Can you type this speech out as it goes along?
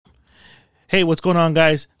Hey, what's going on,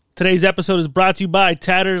 guys? Today's episode is brought to you by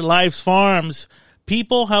Tattered Lives Farms.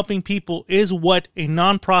 People helping people is what a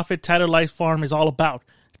nonprofit Tattered Lives Farm is all about.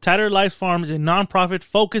 Tattered Lives Farm is a nonprofit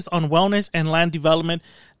focused on wellness and land development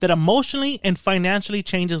that emotionally and financially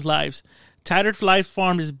changes lives. Tattered Lives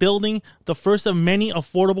Farm is building the first of many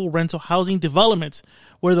affordable rental housing developments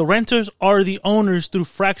where the renters are the owners through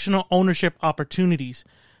fractional ownership opportunities.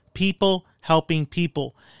 People helping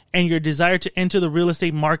people. And your desire to enter the real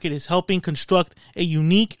estate market is helping construct a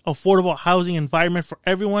unique, affordable housing environment for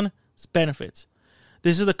everyone's benefits.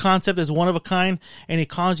 This is the concept that's one of a kind and a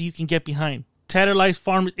cause you can get behind. Tattered Lives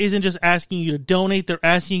Farms isn't just asking you to donate, they're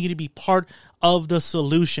asking you to be part of the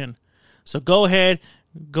solution. So go ahead,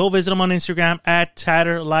 go visit them on Instagram at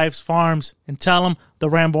Tattered Lives Farms and tell them the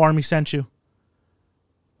Rambo Army sent you.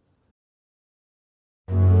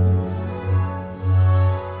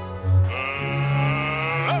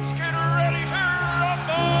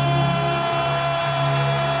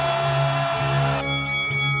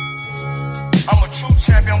 True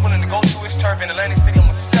champion, I'm willing to go to his turf in Atlantic City. I'm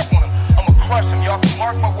gonna step on him. I'm gonna crush him. Y'all can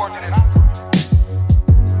mark my words in this.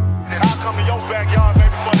 I'll come to your backyard,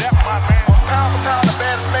 baby, for that, my man. Pound for pound, the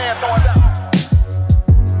baddest man throwing down.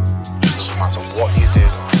 No matter what you do,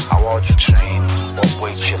 how hard you train, what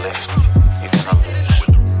weight you lift, you're gonna lose.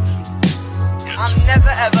 I'm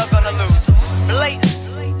never ever gonna lose. Blatant.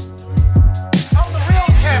 I'm the real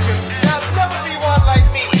champion. There'll never be one like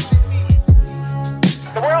me.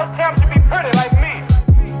 The world champ should be pretty like me.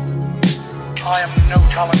 I am no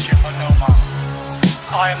challenger for no man.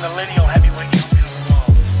 I am the lineal heavyweight champion of the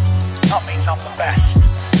world. That means I'm the best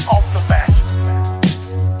of the best.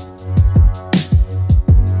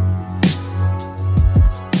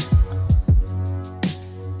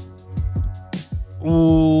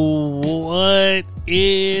 What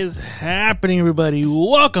is happening, everybody?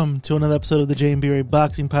 Welcome to another episode of the JMBRA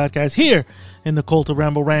Boxing Podcast here in the Cult of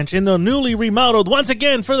Rambo Ranch in the newly remodeled, once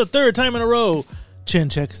again for the third time in a row, Chin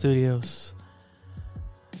Check Studios.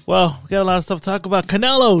 Well, we got a lot of stuff to talk about.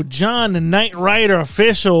 Canelo, John, Knight Rider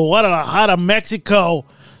official. What a hot of Mexico.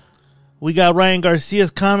 We got Ryan Garcia's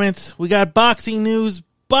comments. We got boxing news,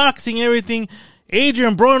 boxing everything.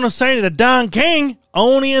 Adrian Broner cited a Don King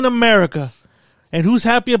only in America. And who's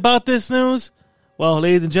happy about this news? Well,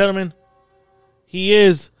 ladies and gentlemen, he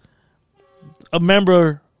is a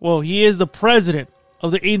member, he is the president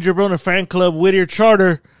of the Adrian Broner fan club, Whittier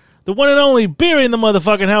Charter. The one and only B-Ray in the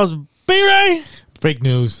motherfucking house. B-Ray! Fake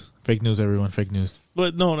news. Fake news, everyone. Fake news.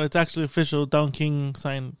 But no, it's actually official. Don King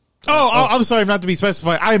signed. I'm sorry not to be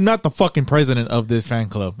specified. I am not the fucking president of this fan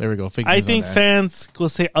club. There we go. Fake news. I think fans will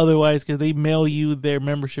say otherwise because they mail you their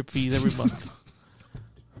membership fees every month.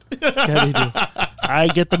 Yeah, they do. I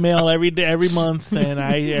get the mail every month, and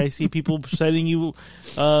I see people sending you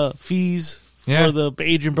fees for the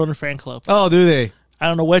Adrian Broner fan club. Oh, do they? I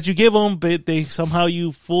don't know what you give them, but they somehow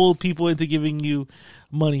you fool people into giving you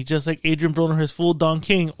money, just like Adrian Broner has fooled Don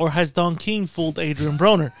King, or has Don King fooled Adrian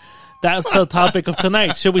Broner? That's the topic of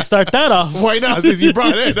tonight. Should we start that off? Why not, since you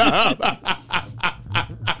brought it up?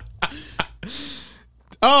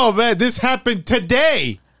 Oh, man, this happened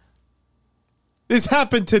today. This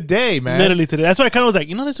happened today, man. Literally today. That's why I kind of was like,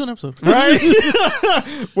 let's do an episode. Right?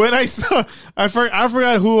 When I saw, I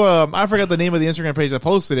forgot who, I forgot the name of the Instagram page that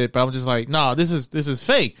posted it, but I'm just like, no, this is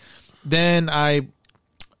fake. Then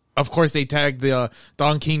of course, they tagged the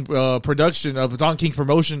Don King production of Don King's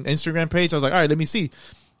promotion Instagram page. I was like, all right, let me see.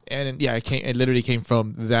 And yeah, it literally came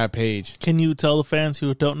from that page. Can you tell the fans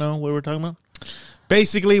who don't know what we're talking about?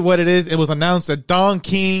 Basically, what it is, it was announced that Don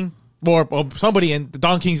King, or somebody in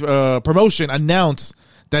Don King's promotion announced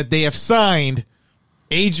that they have signed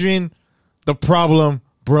Adrian the Problem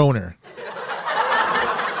Broner.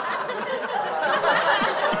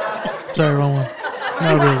 Sorry, wrong one.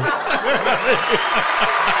 Not really.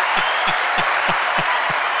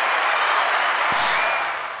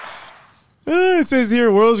 It says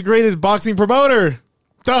here, world's greatest boxing promoter,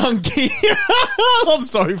 Don King. I'm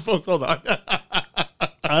sorry, folks. Hold on.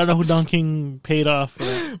 I don't know who Don King paid off for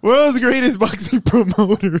that. World's greatest boxing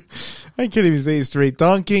promoter. I can't even say it straight.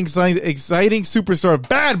 Don King signs exciting superstar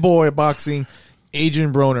bad boy boxing,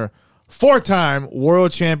 Adrian Broner. 4-time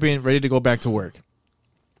world champion, ready to go back to work.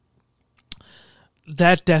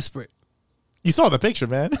 That desperate. You saw the picture,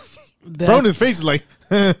 man. Broner's face is like,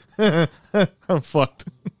 I'm fucked.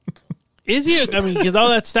 Is he? I mean, is all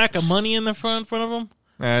that stack of money in the front of him?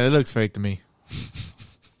 It looks fake to me.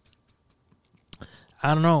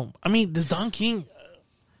 I don't know. I mean, does Don King?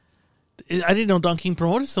 I didn't know Don King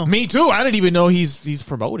promoted something. Me too. I didn't even know he's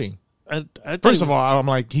promoting. First of all, I'm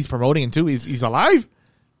like, he's promoting, and two, he's alive.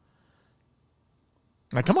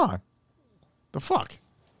 Like, come on, the fuck.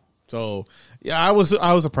 So yeah, I was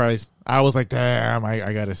surprised. I was like, damn,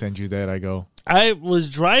 I gotta send you that. I go. I was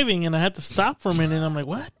driving and I had to stop for a minute. And I'm like,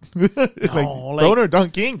 what? Like, No, Broner,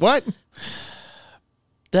 Don King, what?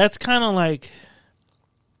 That's kind of like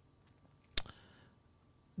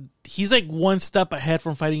he's like one step ahead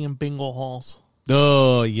from fighting in bingo halls.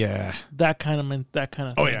 Oh yeah. That kind of thing.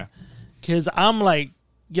 Oh yeah. Because I'm like,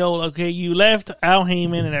 yo, okay, you left Al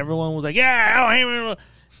Heyman and everyone was like, yeah, Al Heyman,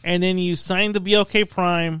 and then you signed the BOK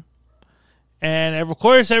Prime. And of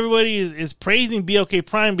course, everybody is praising BOK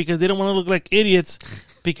Prime because they don't want to look like idiots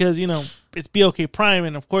because, you know, it's BOK Prime.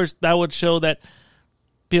 And of course, that would show that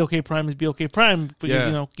BOK Prime is BOK Prime because,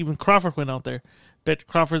 you know, even Crawford went out there. But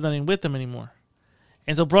Crawford's not even with them anymore.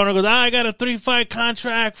 And so Broner goes, I got a 3-fight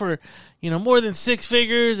contract for, you know, more than 6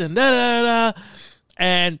 figures and da-da-da.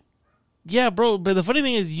 And, yeah, bro, but the funny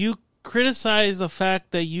thing is you criticize the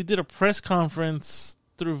fact that you did a press conference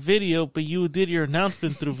through video, but you did your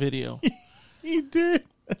announcement through video. He did.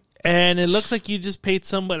 And it looks like you just paid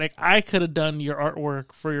somebody. Like, I could have done your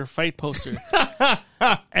artwork for your fight poster.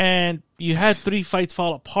 And you had 3 fights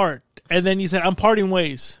fall apart. And then you said, I'm parting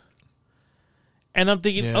ways. And I'm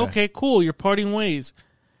thinking, okay, cool, you're parting ways.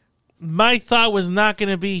 My thought was not going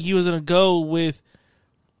to be he was going to go with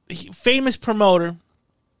famous promoter,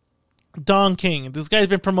 Don King. This guy's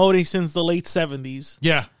been promoting since the late 70s.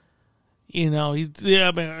 Yeah. You know,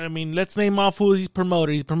 I mean, let's name off who he's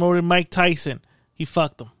promoted. He's promoted Mike Tyson. He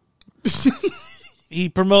fucked him. He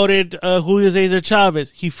promoted Julio Cesar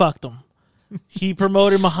Chavez. He fucked him. He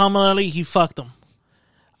promoted Muhammad Ali. He fucked him.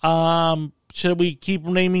 Should we keep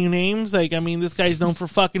naming names? Like, I mean, this guy's known for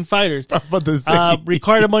fucking fighters. I was about to say.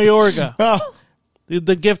 Ricardo Mayorga. Oh.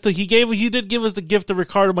 The gift that he did give us the gift of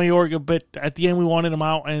Ricardo Mayorga, but at the end we wanted him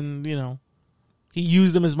out, and you know, he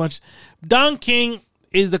used him as much. Don King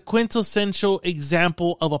is the quintessential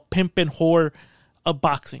example of a pimp and whore of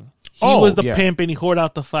boxing. He was the pimp and he whored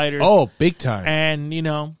out the fighters. Oh, big time. And, you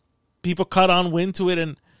know, people caught on wind to it.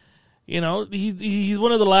 And, you know, he's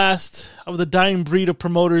one of the last of the dying breed of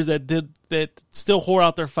promoters that still whore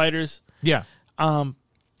out their fighters. Yeah. I'll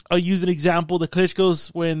use an example. The Klitschko's,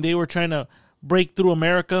 when they were trying to break through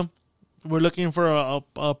America, were looking for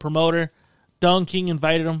a promoter. Don King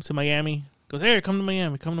invited him to Miami. Goes, hey, come to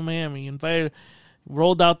Miami. He invited,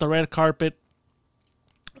 rolled out the red carpet,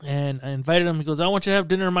 and I invited him. He goes, I want you to have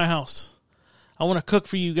dinner in my house. I want to cook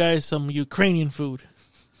for you guys some Ukrainian food.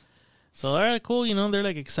 So, all right, cool. You know, they're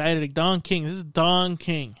like excited. Like, Don King. This is Don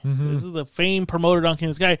King. Mm-hmm. This is the famed promoter Don King.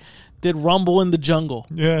 This guy did Rumble in the Jungle.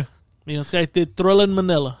 Yeah. You know, this guy did Thrilla in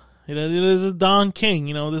Manila. You know, this is Don King.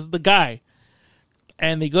 You know, this is the guy.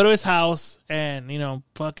 And they go to his house and, you know,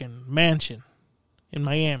 fucking mansion in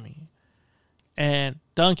Miami. And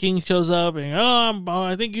Don King shows up and,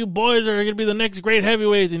 I think you boys are going to be the next great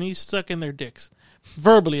heavyweights. And he's sucking their dicks.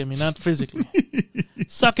 Verbally, I mean, not physically.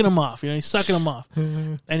 Sucking them off. You know, he's sucking them off.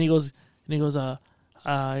 And he goes, you know,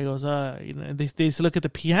 they look at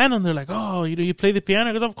the piano and they're like, oh, you play the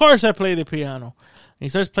piano? He goes, of course I play the piano. And he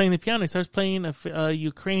starts playing the piano. He starts playing a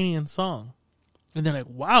Ukrainian song. And they're like,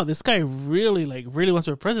 wow, this guy really wants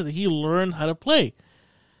to be president. He learned how to play.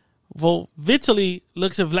 Well, Vitaly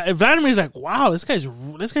looks at Vladimir's like, wow, this guy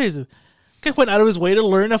went out of his way to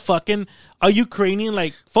learn a Ukrainian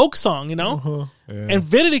like folk song, you know? Uh-huh. Yeah. And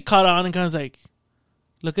Vitaly caught on and kind of like,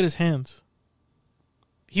 look at his hands.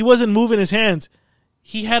 He wasn't moving his hands.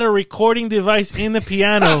 He had a recording device in the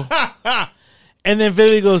piano. And then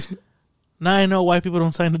Vitaly goes, now I know why people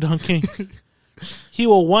don't sign to Don King. He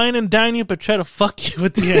will wine and dine you, but try to fuck you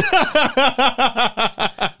at the end.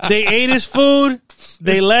 They ate his food,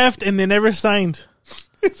 they left, and they never signed.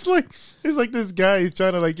 It's like this guy. He's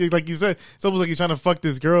trying to like you said. It's almost like he's trying to fuck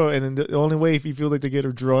this girl, and the only way if he feels like to get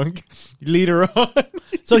her drunk, lead her on.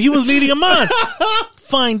 So he was leading him on.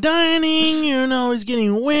 Fine dining, you know, he's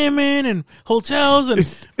getting women and hotels. And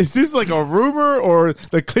is this like a rumor or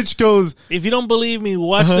the Klitschko's? If you don't believe me,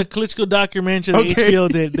 watch the Klitschko documentary that HBO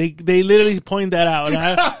did. They literally point that out. And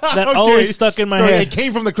that always stuck in my head. It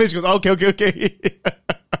came from the Klitschko's. Okay.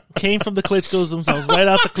 Came from the Klitschko's themselves, right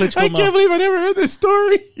out the Klitschko mouth. I can't believe I never heard this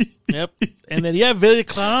story. Yep. And then, Vitaly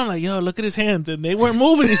clown, like, yo, look at his hands. And they weren't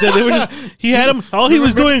moving. He said they were just, he had them, all he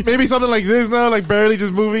was doing. Maybe something like this now, like barely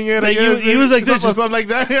just moving it. Like he was like this. Something like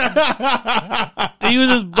that. He was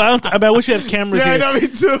just bouncing. I mean, I wish we had cameras here. I know, me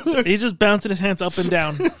too. He's just bouncing his hands up and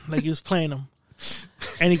down like he was playing them.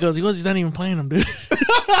 And he goes, he's not even playing them, dude.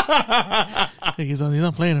 He's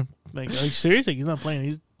not playing them. Like, are you serious? Like, he's not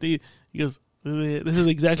playing. He goes, this is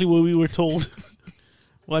exactly what we were told.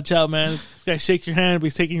 Watch out, man. This guy shakes your hand, but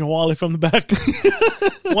he's taking your wallet from the back.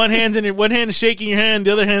 one hand is shaking your hand,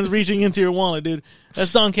 the other hand's reaching into your wallet, dude.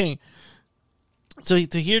 That's Don King. So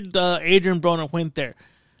to hear Adrian Broner went there,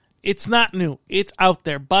 it's not new. It's out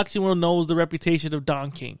there. Boxing World knows the reputation of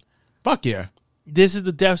Don King. Fuck yeah. This is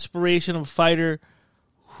the desperation of a fighter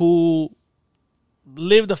who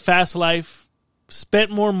lived a fast life,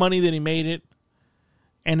 spent more money than he made it,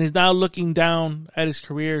 and is now looking down at his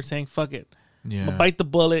career saying, fuck it. Yeah. I'm going to bite the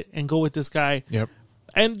bullet and go with this guy. Yep.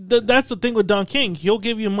 And that's the thing with Don King. He'll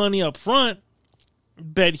give you money up front,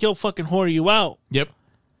 but he'll fucking whore you out. Yep.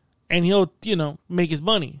 And he'll, make his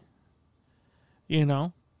money. He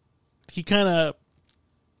kind of,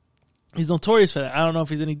 he's notorious for that. I don't know if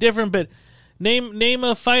he's any different, but name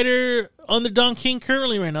a fighter under Don King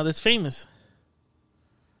currently right now that's famous.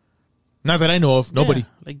 Not that I know of. Nobody. Yeah,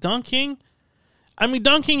 like Don King. I mean,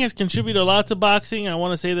 Don King has contributed a lot to boxing. I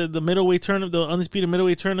want to say that the middleweight tournament, the undisputed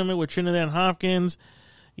middleweight tournament with Trinidad and Hopkins,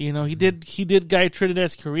 he did guide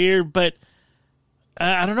Trinidad's career, but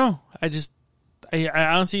I don't know. I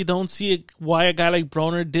honestly don't see why a guy like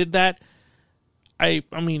Broner did that. I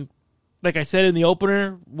mean, like I said in the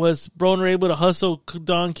opener, was Broner able to hustle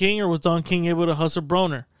Don King, or was Don King able to hustle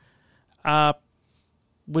Broner? I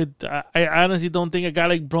honestly don't think a guy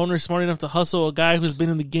like Broner is smart enough to hustle a guy who's been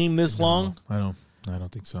in the game this long. I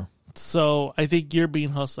don't think so. So I think you're being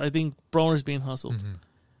hustled. I think Broner's being hustled.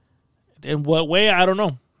 Mm-hmm. In what way? I don't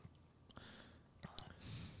know.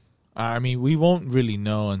 I mean, we won't really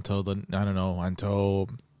know until I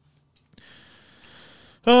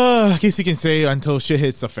guess you can say until shit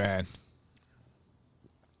hits the fan.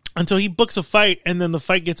 Until he books a fight and then the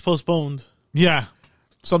fight gets postponed. Yeah,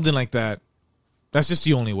 something like that. That's just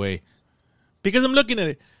the only way. Because I'm looking at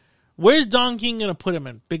it. Where's Don King going to put him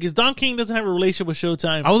in? Because Don King doesn't have a relationship with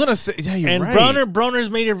Showtime. I was going to say, yeah, you're right. And Broner's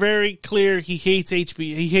made it very clear he hates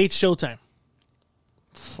He hates Showtime.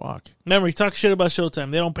 Fuck. Remember, he talks shit about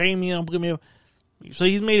Showtime. They don't pay me. Don't give me. So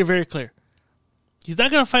he's made it very clear. He's not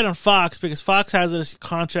going to fight on Fox because Fox has a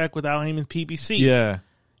contract with Al Heyman's PBC. Yeah.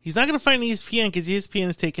 He's not going to fight on ESPN because ESPN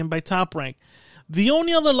is taken by Top Rank. The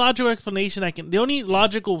only other logical explanation the only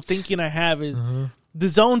logical thinking I have is the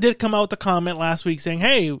Zone did come out with a comment last week saying,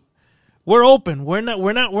 "Hey, we're open. We're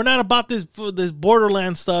not about this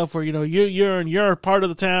borderland stuff where you're a part of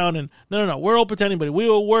the town and no. We're open to anybody. We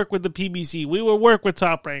will work with the PBC. We will work with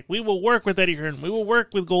Top Rank. We will work with Eddie Hearn. We will work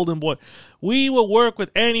with Golden Boy. We will work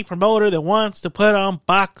with any promoter that wants to put on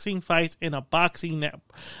boxing fights in a boxing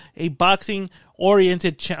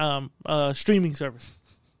oriented streaming service."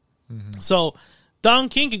 Mm-hmm. So Don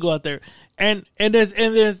King can go out there and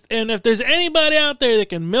if there's anybody out there that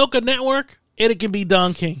can milk a network, it can be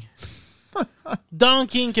Don King. Don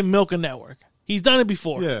King can milk a network. He's done it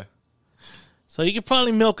before. Yeah. So he could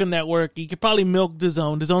probably milk a network. He could probably milk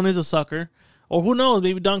DAZN. DAZN is a sucker. Or who knows,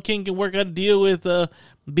 maybe Don King can work out a deal with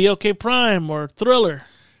BLK Prime or Thriller.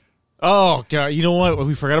 Oh, God. You know what?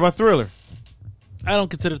 We forgot about Thriller. I don't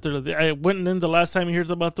consider Thriller. I went in the last time you heard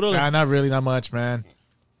about Thriller. Nah, not really. Not much, man.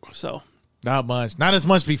 So. Not much. Not as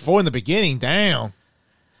much before in the beginning. Damn.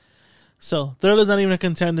 So, Thriller's not even a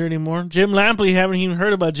contender anymore. Jim Lampley, haven't even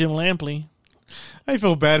heard about Jim Lampley. I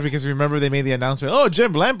feel bad because remember they made the announcement, oh,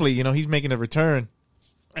 Jim Lampley, he's making a return.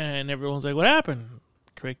 And everyone's like, what happened?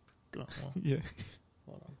 Crick. Oh, well.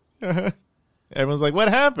 Yeah. Everyone's like, what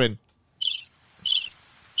happened?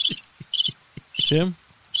 Jim?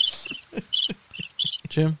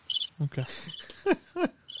 Okay.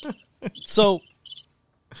 So,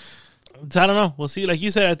 I don't know. We'll see. Like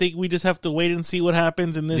you said, I think we just have to wait and see what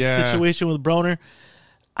happens in this situation with Broner.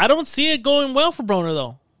 I don't see it going well for Broner,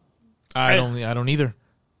 though. I don't either.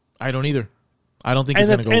 I don't think it's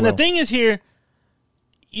going to go well. And the thing is here,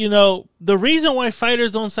 the reason why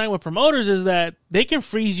fighters don't sign with promoters is that they can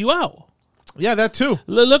freeze you out. Yeah, that too.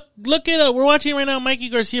 Look at we're watching right now Mikey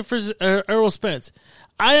Garcia versus Errol Spence.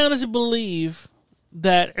 I honestly believe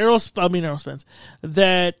that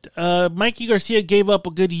Mikey Garcia gave up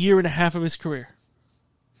a good year and a half of his career.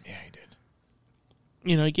 Yeah, he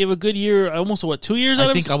did. He gave a good year, almost 2 years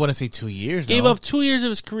out of I want to say 2 years. Gave up 2 years of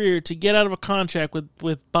his career to get out of a contract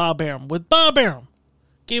with Bob Arum. With Bob Arum.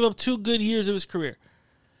 Gave up 2 good years of his career.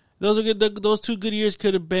 Those are good. Those 2 good years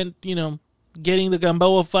could have been, getting the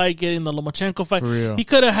Gamboa fight, getting the Lomachenko fight. For real. He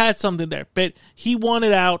could have had something there, but he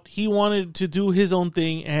wanted out. He wanted to do his own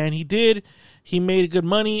thing, and he did. He made good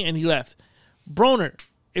money, and he left. Broner,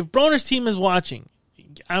 if Broner's team is watching,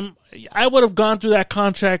 I would have gone through that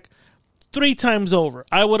contract 3 times over.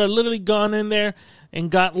 I would have literally gone in there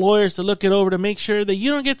and got lawyers to look it over to make sure that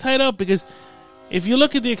you don't get tied up, because if you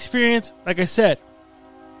look at the experience, like I said,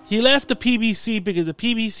 he left the PBC because the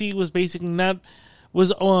PBC was basically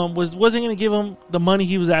wasn't going to give him the money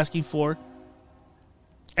he was asking for.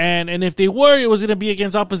 And if they were, it was going to be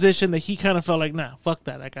against opposition that he kind of felt like, nah, fuck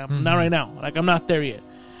that. Like, I'm not right now. Like, I'm not there yet.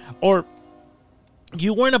 Or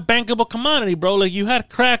you weren't a bankable commodity, bro. Like, you had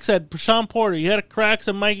cracks at Sean Porter. You had cracks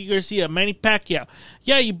at Mikey Garcia, Manny Pacquiao.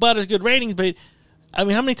 Yeah, you bought us good ratings, but, I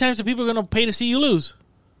mean, how many times are people going to pay to see you lose?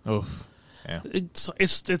 Oh, yeah.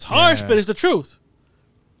 It's harsh, but it's the truth.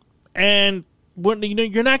 And when,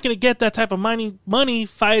 you're not going to get that type of money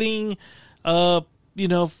fighting, fighting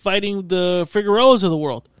the Figueroas of the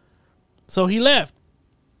world. So he left.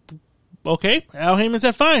 Okay, Al Heyman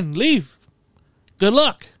said, "Fine, leave. Good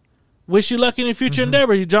luck. Wish you luck in your future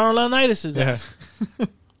endeavors." John Laurinaitis is that.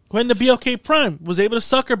 When the BLK Prime was able to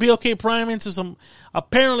sucker BLK Prime into some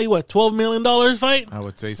apparently $12 million fight. I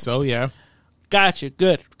would say so. Yeah. Gotcha.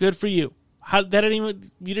 Good for you. You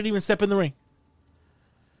didn't even step in the ring.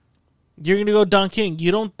 You're gonna go Don King.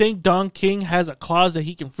 You don't think Don King has a clause that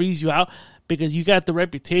he can freeze you out? Because you got the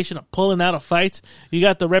reputation of pulling out of fights. You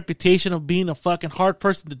got the reputation of being a fucking hard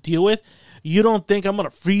person to deal with. You don't think I'm going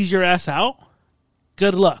to freeze your ass out?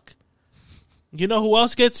 Good luck. You know who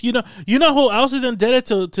else gets... You know who else is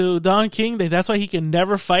indebted to Don King? That's why he can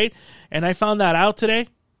never fight. And I found that out today.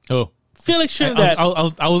 Oh. Felix Trinidad.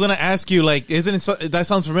 I was going to ask you, like, that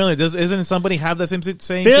sounds familiar. Isn't somebody have that same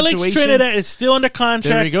Felix situation? Trinidad is still under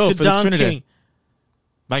contract to Felix Don Trinidad. King.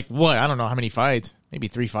 Like what? I don't know how many fights. Maybe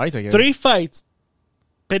 3 fights, I guess. 3 fights.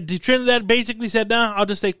 But Trinidad basically said, nah, I'll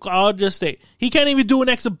just stay. He can't even do an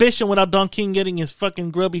exhibition without Don King getting his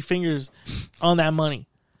fucking grubby fingers on that money.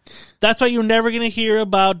 That's why you're never going to hear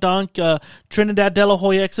about Trinidad De La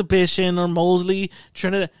Hoya exhibition or Mosley.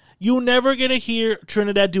 Trinidad. You're never going to hear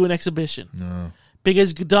Trinidad do an exhibition. No.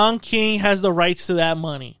 Because Don King has the rights to that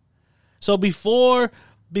money. So before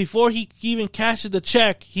he even cashes the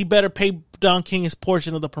check, he better pay Don King his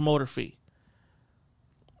portion of the promoter fee.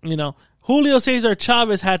 You know, Julio Cesar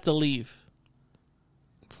Chavez had to leave.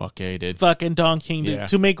 Fuck yeah, he did. Fucking Don King did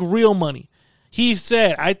to make real money. He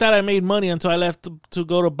said, I thought I made money until I left to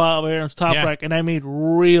go to Bob Aaron's Top Rack, and I made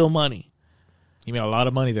real money. He made a lot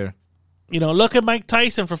of money there. You know, look at Mike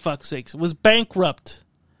Tyson, for fuck's sakes. Was bankrupt.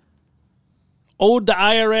 Owed the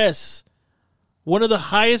IRS. One of the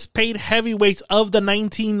highest paid heavyweights of the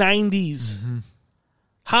 1990s. Mm-hmm.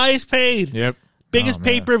 Highest paid. Yep. Biggest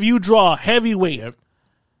pay-per-view draw. Heavyweight. Yep.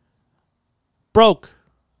 Broke.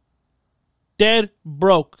 Dead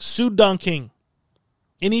broke. Sued Don King.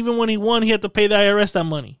 And even when he won, he had to pay the IRS that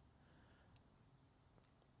money.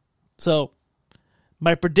 So,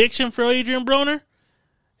 my prediction for Adrian Broner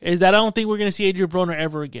is that I don't think we're going to see Adrian Broner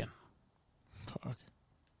ever again. Fuck.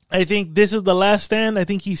 I think this is the last stand. I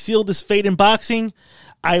think he sealed his fate in boxing.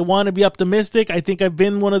 I want to be optimistic. I think I've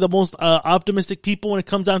been one of the most optimistic people when it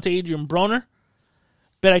comes down to Adrian Broner.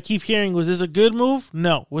 But I keep hearing, was this a good move?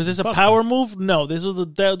 No. Was this a power move? No. This was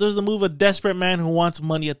the move of a desperate man who wants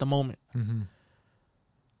money at the moment. Mm-hmm.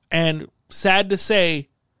 And sad to say,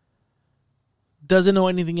 doesn't know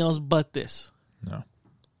anything else but this. No.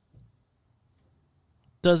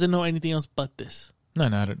 Doesn't know anything else but this. No.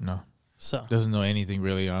 So doesn't know anything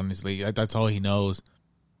really, honestly. That's all he knows.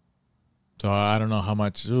 So I don't know how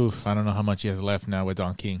much. I don't know how much he has left now with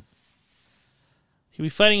Don King. He'll be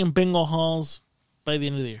fighting in bingo halls by the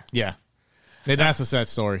end of the year. Yeah, and that's a sad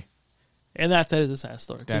story. And that is a sad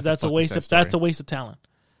story because that's a waste of talent.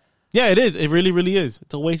 Yeah, it is. It really, really is.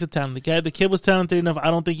 It's a waste of talent. The kid was talented enough.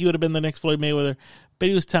 I don't think he would have been the next Floyd Mayweather, but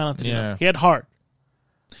he was talented enough. He had heart.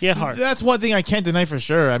 That's one thing I can't deny for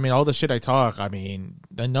sure. I mean, all the shit I talk. I mean,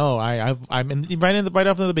 no, right off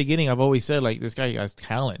in the beginning. I've always said like this guy has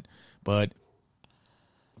talent, but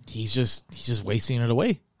he's just wasting it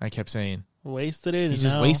away. I kept saying wasted it. He's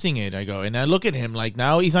just wasting it. I go and I look at him like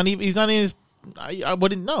now he's not in his. I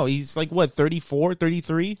wouldn't know. He's like what 34,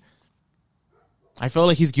 33. I feel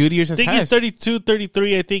like his good years has passed. I think passed. he's 32,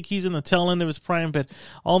 33. I think he's in the tail end of his prime, but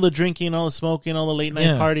all the drinking, all the smoking, all the late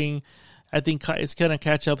night partying, I think it's going to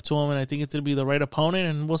catch up to him, and I think it's going to be the right opponent,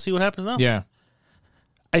 and we'll see what happens now. Yeah.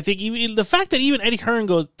 I think even the fact that even Eddie Hearn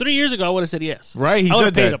goes 3 years ago, I would have said yes. Right, I would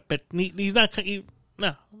have paid him, but he's not.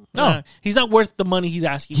 No, he's not worth the money he's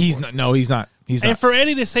asking. He's for. not. No, he's not. He's not. And for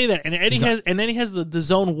Eddie to say that, and Eddie has the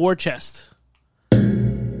zone war chest.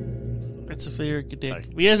 That's a fair dick.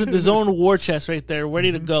 He has the zone war chest right there,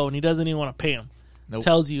 ready to go, and he doesn't even want to pay him. Nope.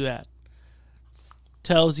 Tells you that.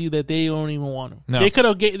 Tells you that they don't even want him. No. They could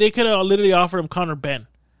have literally offered him Conor Benn.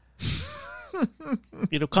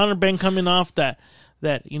 Conor Benn coming off that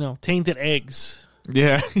tainted eggs.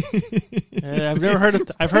 Yeah. I've never heard of.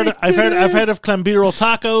 I've heard of clambiro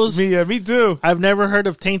tacos. Me too. I've never heard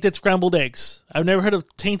of tainted scrambled eggs. I've never heard of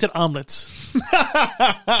tainted omelets.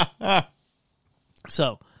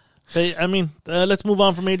 So, I mean, let's move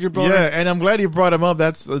on from Adrian Broner. Yeah, and I'm glad you brought him up.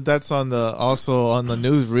 That's on the also on the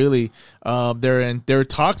news. Really, there are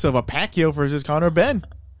talks of a Pacquiao versus Conor Ben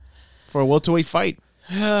for a welterweight fight.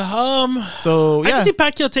 So I can see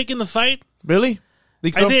Pacquiao taking the fight. Really?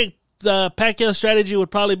 Think so? I think the Pacquiao strategy would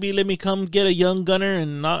probably be let me come get a young gunner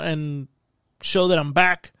and show that I'm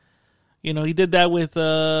back. You know, he did that with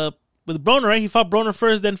Broner, right? He fought Broner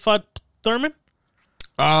first, then fought Thurman.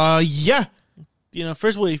 Yeah. You know,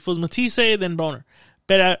 first he fought Matisse, then Broner.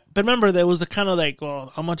 But remember, there was a kind of like,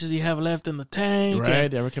 well, how much does he have left in the tank? Right,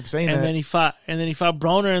 everyone kept saying that. And then he fought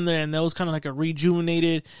Broner in there, and that was kind of like a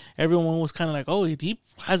rejuvenated. Everyone was kind of like, oh, he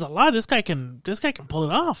has a lot. This guy can pull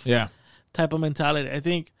it off. Yeah. Type of mentality. I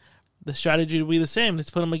think the strategy would be the same. Let's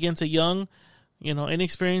put him against a young,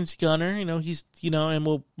 inexperienced gunner. He's and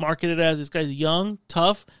we'll market it as this guy's young,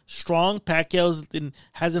 tough, strong. Pacquiao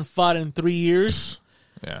hasn't fought in 3 years.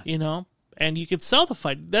 Yeah. And you could sell the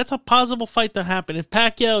fight. That's a possible fight to happen if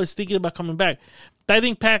Pacquiao is thinking about coming back. But I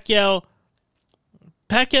think Pacquiao's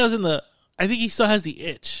I think he still has the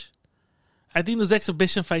itch. I think those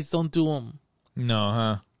exhibition fights don't do him. No,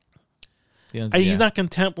 huh? Yeah. He's not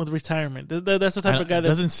content with retirement. That's the type of guy that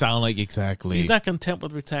doesn't sound like exactly. He's not content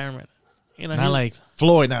with retirement. Not like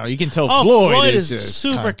Floyd now. You can tell Floyd is is just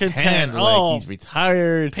super content. Like he's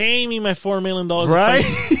retired. Pay me my $4 million. Right?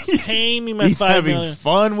 Pay me my he's $5 having million.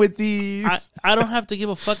 fun with these. I don't have to give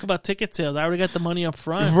a fuck about ticket sales. I already got the money up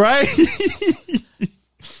front. Right?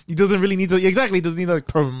 He doesn't really need to. Exactly. He doesn't need to like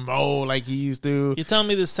promote like he used to. You're telling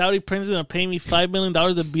me the Saudi prince is going to pay me $5 million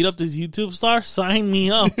to beat up this YouTube star? Sign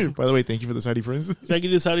me up. By the way, thank you for the Saudi prince. Thank you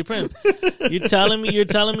to the Saudi prince. You're telling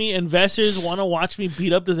me investors want to watch me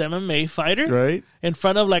beat up this MMA fighter? Right. In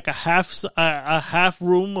front of like a half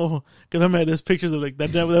room of, because I had this pictures of like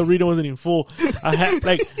that arena wasn't even full.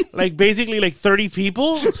 Like basically like 30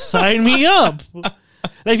 people. Sign me up.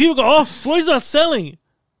 Like people go, oh, Floyd's not selling.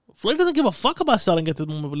 Floyd doesn't give a fuck about selling at the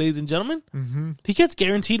moment, ladies and gentlemen. Mm-hmm. He gets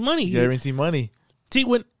guaranteed money. Guaranteed money. See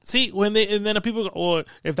when they and then people go, oh,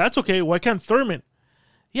 if that's okay, why can't Thurman?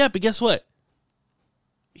 Yeah, but guess what?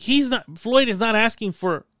 Floyd is not asking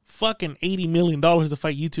for fucking $80 million to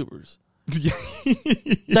fight YouTubers.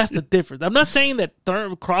 That's the difference. I'm not saying that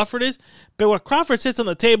Crawford is, but what Crawford sits on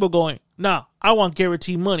the table going, nah, I want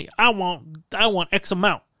guaranteed money. I want X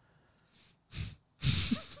amount.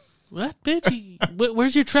 What, bitch?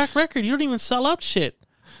 Where's your track record? You don't even sell out shit.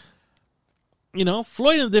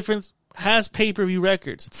 Floyd in the difference has pay-per-view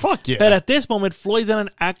records. Fuck yeah. But at this moment, Floyd's not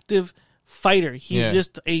an active fighter. He's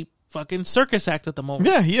just a fucking circus act at the moment.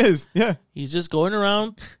 Yeah, he is. Yeah. He's just going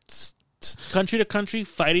around country to country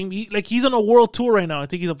fighting. He's on a world tour right now. I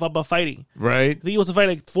think he's about fighting. Right. I think he wants to fight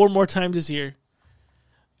like 4 more times this year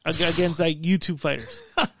against like YouTube fighters.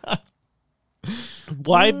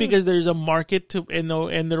 Why? Because there's a market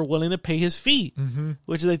and they're willing to pay his fee,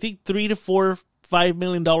 which is I think $3 to $5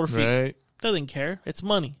 million fee. Right. Doesn't care. It's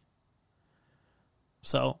money.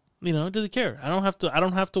 So doesn't care. I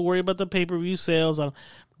don't have to worry about the pay-per-view sales.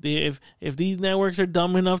 If these networks are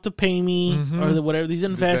dumb enough to pay me or whatever, these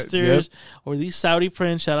investors or these Saudi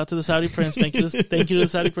prince, shout out to the Saudi prince. Thank you to the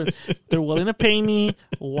Saudi prince. They're willing to pay me.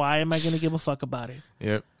 Why am I going to give a fuck about it?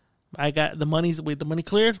 Yep. I got the money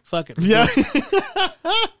cleared. Fuck it.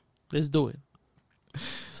 Let's do it.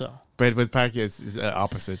 So, but with Pacquiao, it's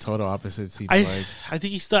opposite, total opposite. I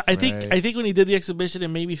think he still. I think when he did the exhibition, it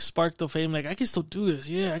maybe sparked the fame. Like I can still do this.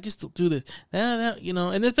 Yeah, I can still do this.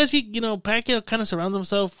 And especially Pacquiao kind of surrounds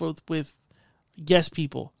himself with yes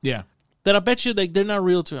people. Yeah. That I bet you like they're not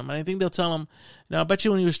real to him, and I think they'll tell him. Now I bet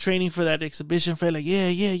you when he was training for that exhibition fight, like yeah,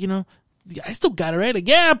 I still got it right. Like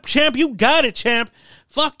yeah, champ, you got it, champ.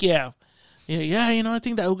 Fuck yeah. Yeah, I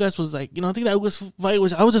think that Ugas was like, I think that Ugas fight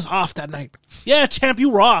was, I was just off that night. Yeah, champ, you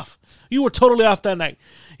were off. You were totally off that night.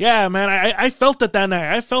 Yeah, man, I felt it that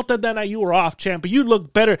night. I felt that night you were off, champ, but you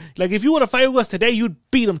look better. Like, if you would have fought Ugas today, you'd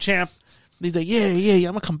beat him, champ. And he's like, yeah, I'm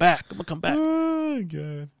going to come back. Oh,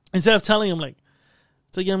 God. Instead of telling him, like,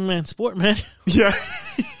 it's a young man's sport, man. Yeah,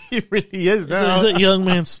 it really is now. It's a young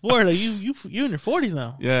man's sport. Like, you're in your 40s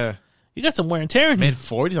now. Yeah. You got some wear and tear in you.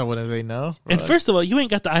 Mid-40s, I wouldn't say no. And first of all, you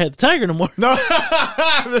ain't got the eye of the tiger no more. No,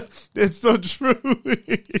 it's so true.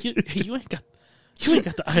 you ain't got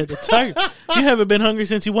the eye of the tiger. You haven't been hungry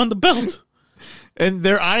since you won the belt. And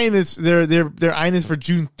they're eyeing this. They're eyeing this for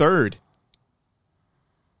June 3rd.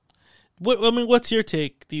 What's your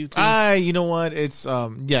take? Do you think? You know what? It's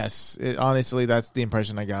yes. Honestly, that's the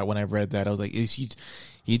impression I got when I read that. I was like, he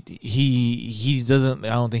doesn't. I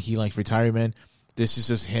don't think he likes retirement. This is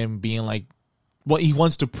just him being like, well, he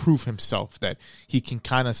wants to prove himself that he can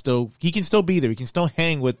still be there. He can still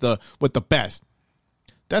hang with the best.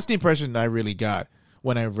 That's the impression I really got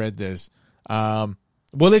when I read this.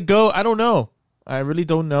 Will it go? I don't know. I really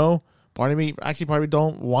don't know. Part of me actually probably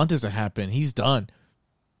don't want this to happen. He's done.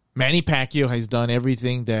 Manny Pacquiao has done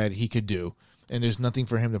everything that he could do, and there's nothing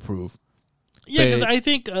for him to prove. Yeah, because I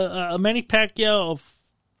think Manny Pacquiao of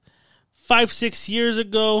 5-6 years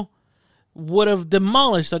ago would have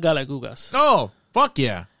demolished a guy like Ugas. Oh, fuck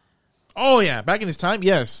yeah. Oh, yeah. Back in his time,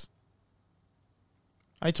 yes.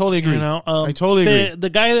 I totally agree. You know, I totally agree. The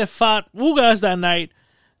guy that fought Ugas that night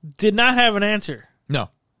did not have an answer. No.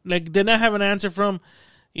 Like, did not have an answer from,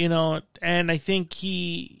 you know, and I think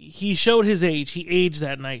he showed his age. He aged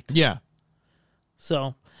that night. Yeah.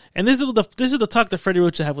 So, and this is the talk that Freddie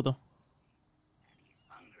Roach had with him.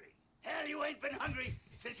 Hungry. Hell, you ain't been hungry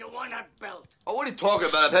since you won that belt. Oh, what are you talking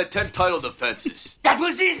about? I've had 10 title defenses. That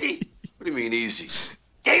was easy. What do you mean easy?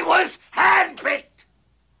 They was handpicked.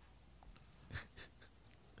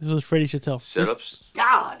 This was Freddie should tell. Setups?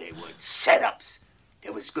 Ah, they were setups. They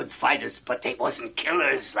was good fighters, but they wasn't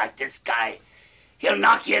killers like this guy. He'll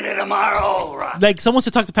knock you into tomorrow, Rock. Like, someone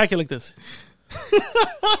should talk to Pacquiao like this.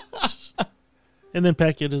 And then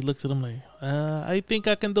Pacquiao just looks at him like, I think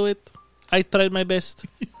I can do it. I tried my best.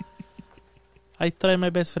 I tried my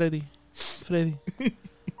best, Freddie. Freddie.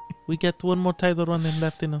 We got one more title run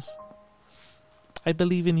left in us. I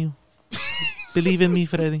believe in you. Believe in me,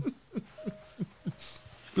 Freddie.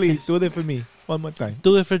 Please, do it for me. One more time.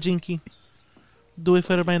 Do it for Jinky. Do it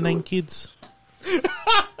for my 9 kids.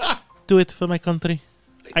 Do it for my country.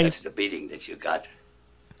 Because the beating that you got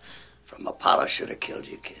from Apollo should have killed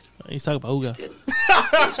you, kid. He's talking about Ugas. Didn't.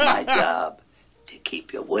 It's my job to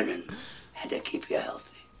keep you winning and to keep you healthy.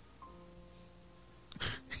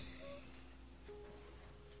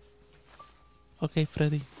 Okay,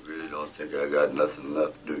 Freddie. You really don't think I got nothing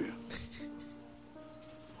left, do you?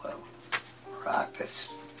 Well, Rock, let's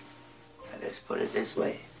put it this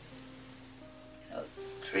way. You know,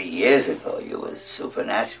 3 years ago, you was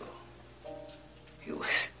supernatural. You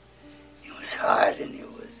was hard and you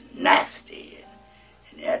was nasty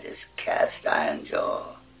and you had this cast iron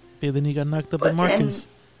jaw. Yeah, then he got knocked up But by Marcus.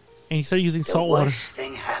 And he started using The salt water. worst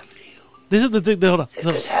thing happened to you. This is the thing. Hold on.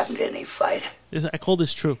 That could happen to any fighter. I call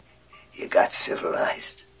this true. You got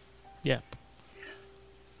civilized. Yeah.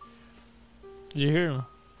 Did you hear him?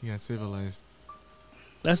 You got civilized.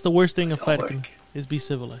 That's the worst thing a Don't fighter work. can is be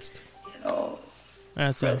civilized. You know,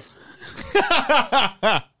 That's it.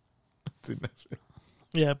 President.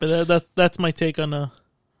 Yeah, but that's my take on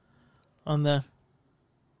that.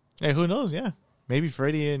 Hey, who knows? Yeah. Maybe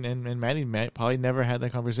Freddie and Maddie probably never had that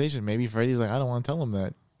conversation. Maybe Freddie's like, I don't want to tell him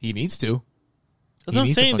that. He needs to. That's what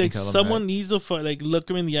I'm saying. Like, someone needs to like look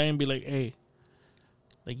him in the eye and be like, "Hey,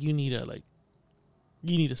 like you need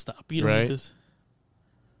to stop. You don't Right. need this."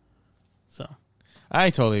 So I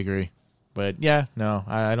totally agree. But yeah, no,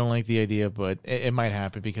 I don't like the idea, but it might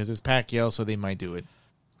happen because it's Pacquiao, so they might do it.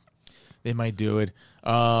 They might do it.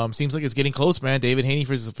 Seems like it's getting close, man. David Haney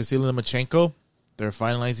versus Vasily Lomachenko. They're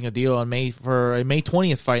finalizing a deal on May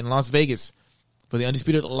 20th fight in Las Vegas for the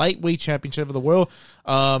undisputed lightweight championship of the world.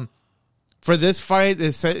 For this fight,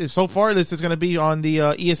 so far this is going to be on the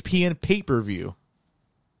ESPN pay-per-view.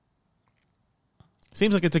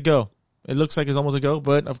 Seems like it's a go. It looks like it's almost a go,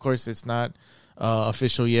 but of course it's not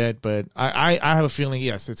official yet. But I have a feeling,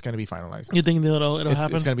 yes, it's going to be finalized. you think it'll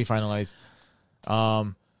happen? It's going to be finalized.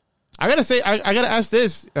 I gotta say, I gotta ask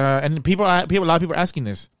this, and a lot of people are asking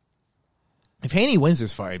this. If Haney wins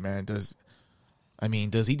this fight, man, does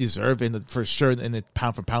he deserve for sure in the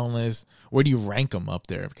pound for pound list? Where do you rank him up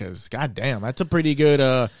there? Because goddamn, that's a pretty good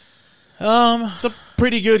it's a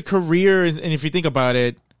pretty good career. And if you think about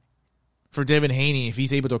it, for Devin Haney, if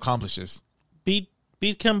he's able to accomplish this, beat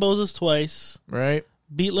Cambosos twice, right?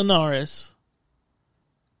 Beat Linares.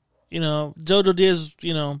 Jojo Diaz.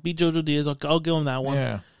 Beat Jojo Diaz. I'll give him that one.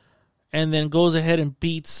 Yeah. And then goes ahead and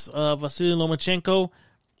beats Vasily Lomachenko.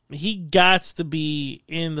 He gots to be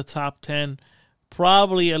in the top 10,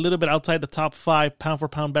 probably a little bit outside the top 5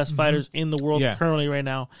 pound-for-pound best fighters in the world currently right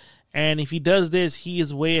now. And if he does this, he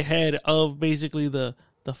is way ahead of basically the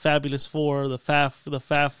Fabulous Four, the Fab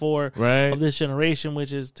Four of this generation,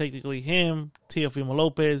 which is technically him, Teofimo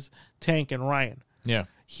Lopez, Tank, and Ryan. Yeah.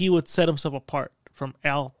 He would set himself apart from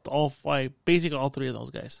all 5, basically all 3 of those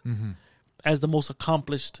guys. Mm-hmm. As the most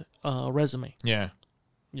accomplished resume. Yeah.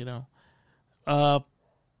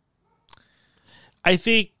 I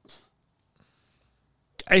think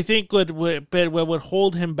what would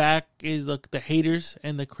hold him back is the haters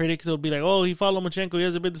and the critics. They'll be like, "Oh, he fought Lomachenko. He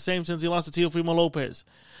hasn't been the same since he lost to Teofimo Lopez."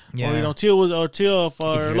 Yeah. Or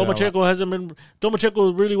Lomachenko hasn't been.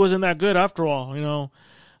 Lomachenko really wasn't that good after all.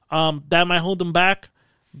 That might hold him back.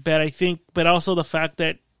 But also the fact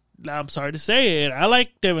that I'm sorry to say it. I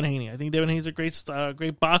like Devin Haney. I think Devin Haney's a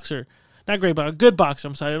great boxer. Not great, but a good boxer.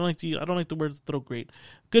 I'm sorry. I don't like the word throw great.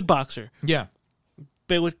 Good boxer. Yeah.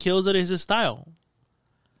 But what kills it is his style.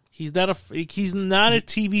 He's not a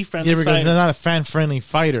TV friendly. Yeah, because fighter. they're not a fan friendly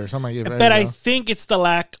fighter or something like that. But I think it's the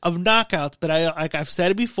lack of knockouts. But I've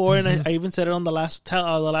said it before, and I even said it on the last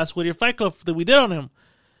Whittier Fight Club that we did on him.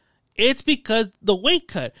 It's because the weight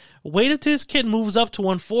cut. Wait until this kid moves up to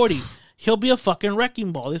 140. He'll be a fucking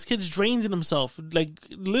wrecking ball. This kid's draining himself, like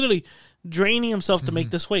literally draining himself to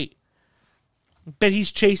make this weight. But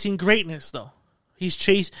he's chasing greatness, though. He's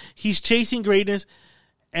chasing greatness,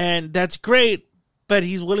 and that's great. But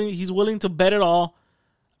he's willing to bet it all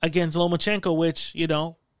against Lomachenko, which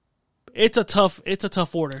it's a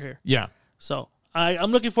tough order here. Yeah. So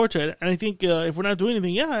I'm looking forward to it, and I think if we're not doing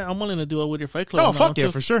anything, I'm willing to do it with your Fight Club. Oh fuck yeah,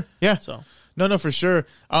 for sure. Yeah. So no, for sure.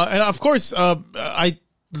 And of course, I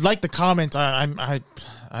like the comment. I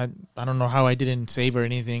don't know how I didn't save or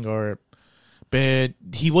anything, but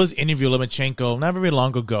he was interviewing Lomachenko not very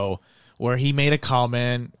long ago, where he made a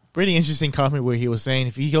comment. Pretty interesting comment where he was saying,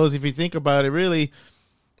 if you think about it really,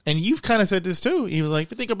 and you've kind of said this too, he was like,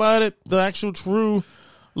 if you think about it, the actual true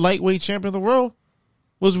lightweight champion of the world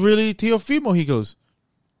was really Teofimo. He goes,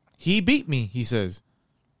 he beat me, he says.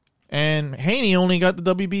 And Haney only got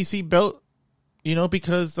the WBC belt,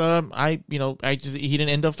 because he didn't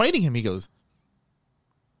end up fighting him, he goes.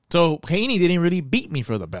 So Haney didn't really beat me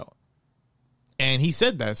for the belt. And he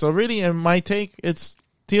said that. So really, in my take, it's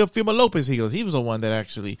Teofimo Lopez, he goes, he was the one that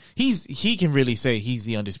actually he can really say he's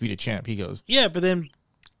the undisputed champ, he goes. Yeah, but then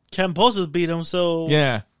Camposos beat him, so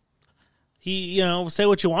yeah. He say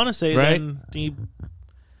what you want to say, right? Then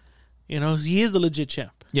he is the legit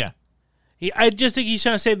champ. Yeah. I just think he's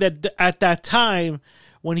trying to say that at that time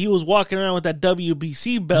when he was walking around with that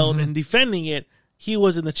WBC belt and defending it, he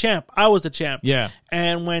wasn't the champ. I was the champ. Yeah.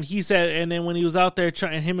 And when he said, and then when he was out there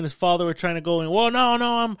trying, him and his father were trying to go in, well,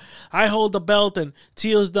 no, I hold the belt, and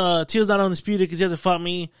Teo's not undisputed because he hasn't fought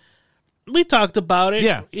me. We talked about it.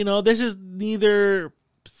 Yeah. This is neither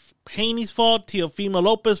Haney's fault, Teofimo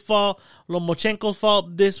Lopez's fault, Lomachenko's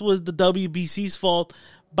fault. This was the WBC's fault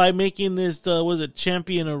by making this,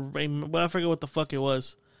 champion, I forget what the fuck it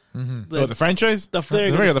was. Mm-hmm. The franchise? The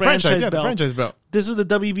franchise belt. The franchise belt. This was the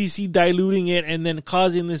WBC diluting it and then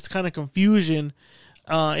causing this kind of confusion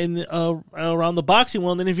around the boxing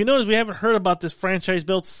world. And if you notice, we haven't heard about this franchise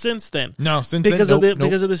belt since then. No, because of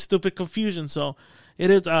this stupid confusion. So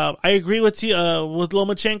it is. I agree with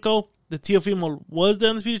Lomachenko. The Teofimo was the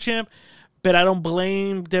undisputed champ, but I don't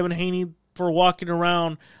blame Devin Haney for walking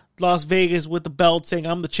around Las Vegas with the belt saying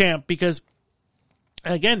I'm the champ, because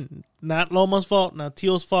again, not Loma's fault, not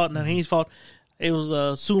Teo's fault, not Haney's fault. It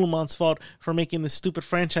was Suleiman's fault for making this stupid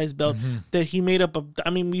franchise belt that he made up.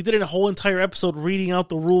 We did a whole entire episode reading out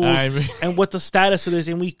the rules and what the status of this,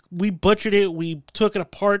 and we butchered it. We took it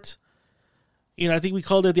apart. I think we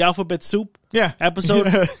called it the alphabet soup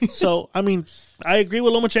episode. So, I agree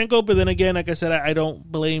with Lomachenko, but then again, like I said, I don't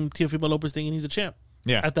blame Teofimo Lopez thinking he's a champ.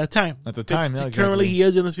 Yeah. At that time. Currently, he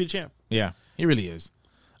is the undisputed champ. Yeah, he really is.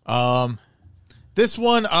 This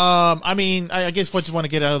one, I guess I just want to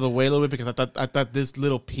get out of the way a little bit, because I thought this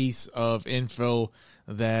little piece of info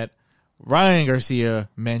that Ryan Garcia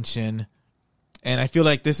mentioned, and I feel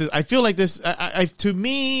like to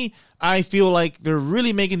me, I feel like they're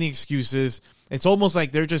really making the excuses. It's almost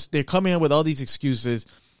like they're coming up with all these excuses.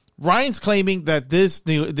 Ryan's claiming that this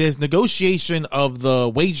negotiation of the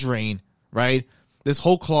wage rein, right? This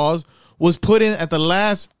whole clause was put in at the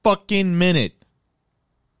last fucking minute.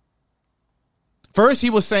 First, he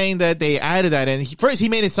was saying that they added that in. First, he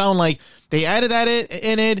made it sound like they added that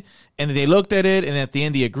in it, and then they looked at it, and at the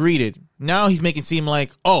end, they agreed it. Now he's making it seem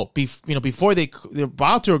like, before they're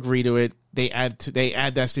about to agree to it, they add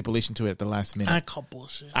that stipulation to it at the last minute. I call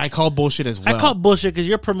bullshit. I call bullshit as well. I call bullshit because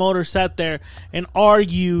your promoter sat there and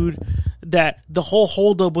argued that the whole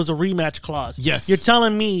holdup was a rematch clause. Yes. You're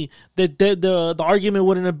telling me that the argument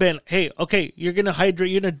wouldn't have been, hey, okay, you're gonna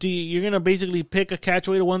hydrate, you're gonna basically pick a catch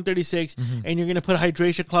weight of 136, and you're gonna put a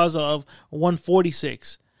hydration clause of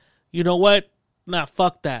 146. You know what? Nah,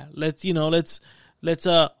 fuck that. Let's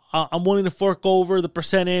I'm willing to fork over the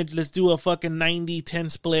percentage. Let's do a fucking 90-10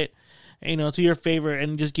 split, to your favor,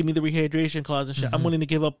 and just give me the rehydration clause and shit. I'm willing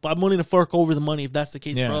to fork over the money if that's the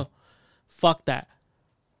case, bro. Fuck that.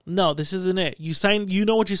 No, this isn't it. You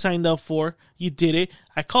know what you signed up for. You did it.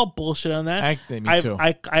 I call bullshit on that. Me too.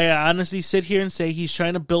 I honestly sit here and say he's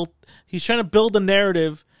trying to build a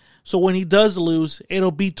narrative, so when he does lose,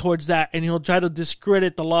 it'll be towards that, and he'll try to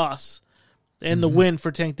discredit the loss and the win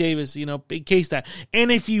for Tank Davis, in case that.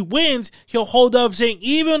 And if he wins, he'll hold up saying,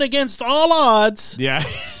 even against all odds,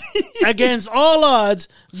 Against all odds,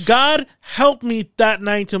 God helped me that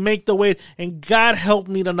night to make the weight, and God helped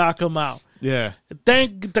me to knock him out. Yeah.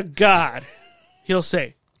 Thank the God, he'll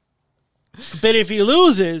say. But if he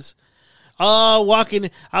loses, I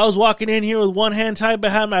was walking in here with one hand tied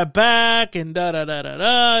behind my back and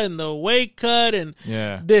and the weight cut and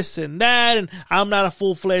this and that, and I'm not a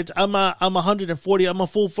full-fledged, I'm a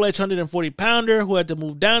full-fledged 140 pounder who had to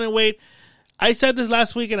move down in weight. I said this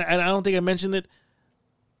last week, and I don't think I mentioned it.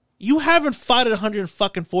 You haven't fought at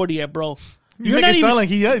 140 yet, bro. You make it sound like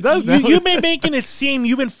he does that. You've been making it seem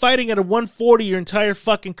you've been fighting at a 140 your entire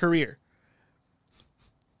fucking career.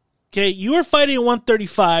 Okay, you were fighting at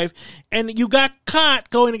 135, and you got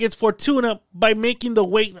caught going against Fortuna by making the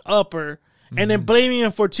weight upper, and then blaming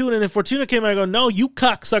him Fortuna, and then Fortuna came out and go, no, you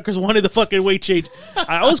cocksuckers wanted the fucking weight change.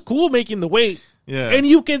 I was cool making the weight. Yeah. And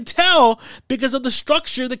you can tell because of the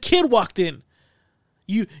structure the kid walked in.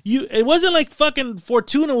 It wasn't like fucking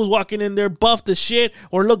Fortuna was walking in there buffed as shit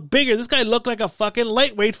or looked bigger. This guy looked like a fucking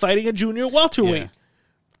lightweight fighting a junior welterweight. Yeah.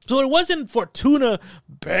 So it wasn't Fortuna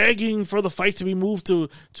begging for the fight to be moved to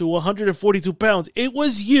 142 pounds. It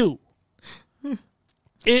was you.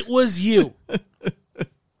 It was you.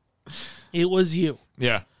 It was you.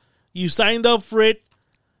 Yeah. You signed up for it.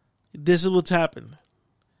 This is what's happened.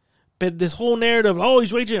 But this whole narrative, oh,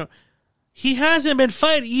 he's waging. He hasn't been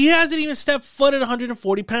fighting. He hasn't even stepped foot at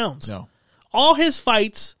 140 pounds. No. All his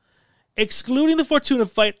fights, excluding the Fortuna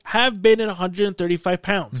fight, have been at 135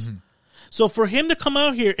 pounds. Mm-hmm. So for him to come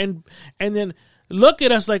out here and then look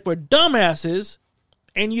at us like we're dumbasses,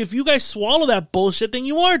 and if you guys swallow that bullshit, then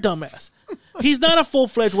you are a dumbass. He's not a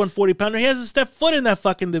full-fledged 140 pounder. He hasn't stepped foot in that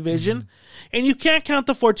fucking division. Mm-hmm. And you can't count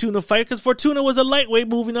the Fortuna fight because Fortuna was a lightweight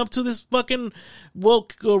moving up to this fucking,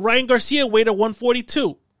 Ryan Garcia weight at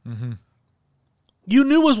 142. Mm-hmm. You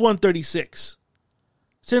knew it was 136.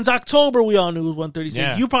 Since October, we all knew it was 136.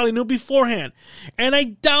 Yeah. You probably knew beforehand. And I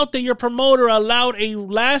doubt that your promoter allowed a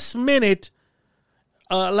last minute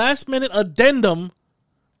addendum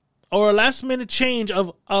or a last minute change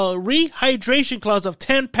of a rehydration clause of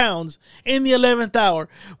 10 pounds in the 11th hour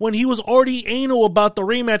when he was already anal about the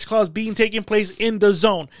rematch clause being taking place in the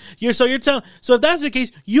zone. So if that's the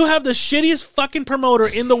case, you have the shittiest fucking promoter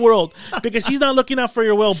in the world because he's not looking out for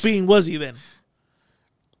your well-being, was he then?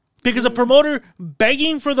 Because a promoter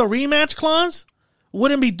begging for the rematch clause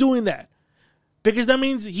wouldn't be doing that. Because that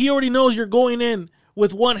means he already knows you're going in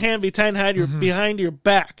with one hand behind your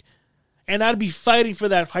back. And I'd be fighting for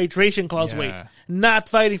that hydration clause weight. Not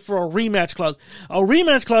fighting for a rematch clause. A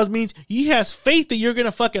rematch clause means he has faith that you're going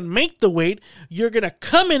to fucking make the weight. You're going to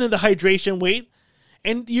come in the hydration weight.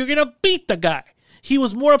 And you're going to beat the guy. He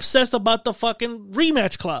was more obsessed about the fucking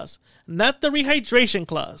rematch clause. Not the rehydration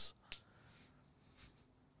clause.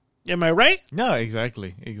 Am I right? No,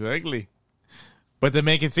 exactly. But they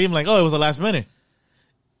make it seem like, it was the last minute.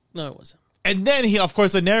 No, it wasn't. And then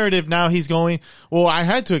the narrative now he's going, well, I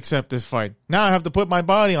had to accept this fight. Now I have to put my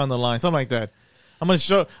body on the line, something like that. I'm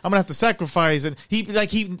gonna have to sacrifice, and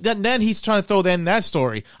then he's trying to throw in that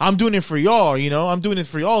story. I'm doing it for y'all, I'm doing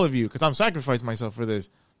this for all of you because I'm sacrificing myself for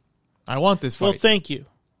this. I want this fight. Well, thank you.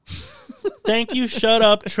 Thank you. Shut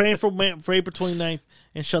up. Train for April 29th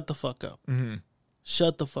and shut the fuck up. Mm-hmm.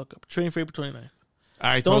 Shut the fuck up. Train for April 29th.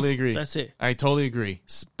 I totally agree. That's it. I totally agree.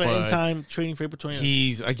 Spend time training for April 29th.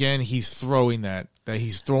 He's throwing that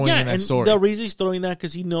he's throwing in that story. The reason he's throwing that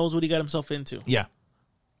because he knows what he got himself into. Yeah.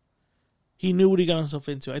 He knew what he got himself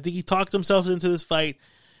into. I think he talked himself into this fight.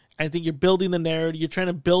 I think you're building the narrative. You're trying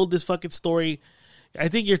to build this fucking story. I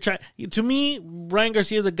think you're trying. To me, Ryan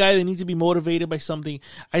Garcia is a guy that needs to be motivated by something.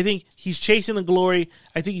 I think he's chasing the glory.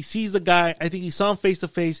 I think he sees the guy. I think he saw him face to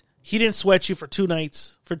face. He didn't sweat you for 2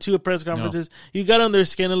 nights, for 2 press conferences. No. You got under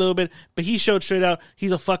his skin a little bit, but he showed straight out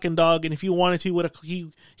he's a fucking dog. And if you wanted to,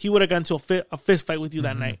 he would have gone to a fist fight with you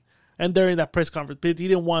that night and during that press conference. But he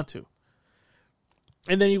didn't want to.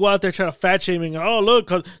 And then you go out there trying to fat shaming. Oh, look,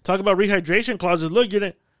 talk about rehydration clauses. Look,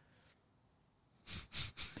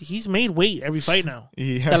 he's made weight every fight now.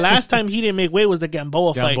 Yeah. The last time he didn't make weight was the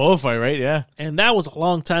Gamboa fight. Gamboa fight, right? Yeah. And that was a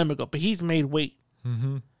long time ago. But he's made weight.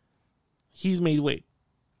 Mm-hmm. He's made weight.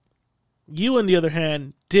 You, on the other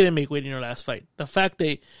hand, didn't make weight in your last fight. The fact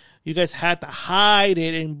that you guys had to hide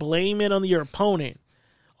it and blame it on your opponent.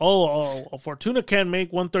 Fortuna can't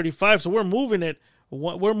make 135, so we're moving it.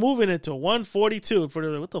 We're moving it to 142.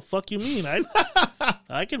 What the fuck you mean?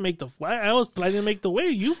 I can make I was planning to make the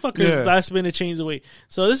weight. You fuckers last minute changed the weight.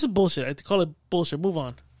 So this is bullshit. I call it bullshit. Move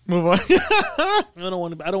on. I don't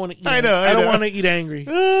want to eat. I don't want to eat angry.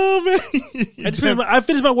 Oh man! I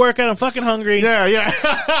finished my workout. I'm fucking hungry.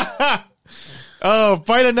 Yeah. Oh,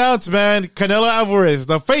 fight announced, man. Canelo Alvarez,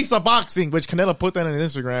 the face of boxing, which Canelo put that on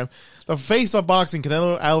his Instagram. The face of boxing,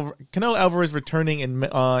 Canelo Alvarez returning in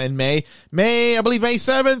May, I believe May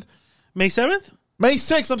 7th. May 7th? May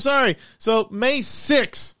 6th, I'm sorry. So May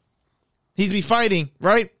 6th, he's be fighting,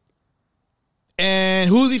 right? And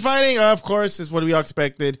who's he fighting? Of course, it's what we all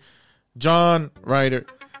expected. John Knight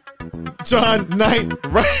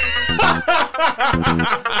Ryder.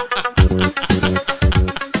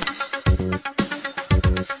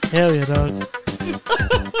 Hell yeah, dog.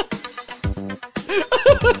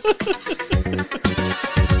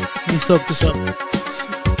 You soak this up.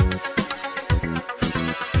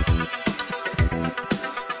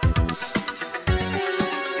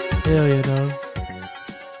 Hell yeah, dog.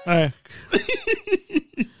 All right.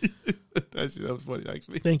 That was funny,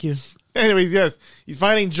 actually. Thank you. Anyways, yes, he's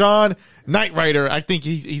fighting John Knight Ryder. I think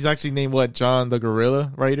he's actually named what? John the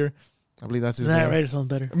Gorilla Rider. I believe that's his Knight name. Rider sounds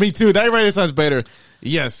better. Me too. Knight Rider sounds better.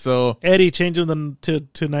 Yes. So Eddie, change him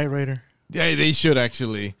to Knight Rider. yeah, they should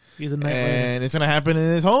actually. He's a Knight Rider. And it's gonna happen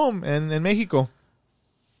in his home and in Mexico.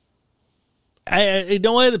 I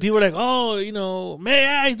know why the people are like, oh,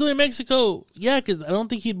 man, he's doing it in Mexico. Yeah, because I don't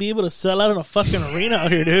think he'd be able to sell out in a fucking arena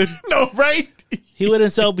out here, dude. No, right? He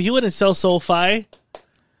wouldn't sell SoFi.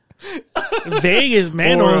 Vegas,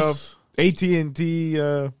 Manos. Or AT&T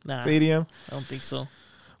Stadium. I don't think so.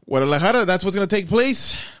 Guadalajara, that's what's going to take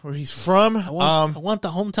place, where he's from. I want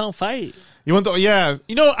the hometown fight. You want yeah.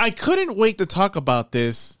 I couldn't wait to talk about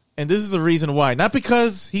this, and this is the reason why. Not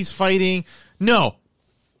because he's fighting. No.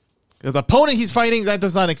 The opponent he's fighting, that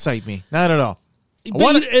does not excite me. Not at all.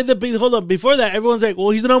 Hold on. Before that, everyone's like, well,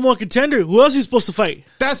 he's the number one contender. Who else is he supposed to fight?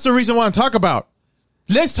 That's the reason why I'm talking about.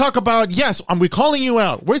 Let's talk about, yes, we're calling you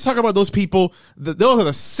out. We're talking about those people. Those are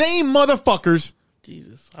the same motherfuckers.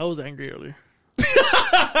 Jesus, I was angry earlier.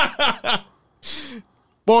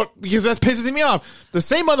 Well, because that's pissing me off. The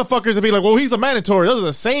same motherfuckers that be like, well, he's a mandatory. Those are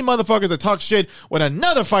the same motherfuckers that talk shit when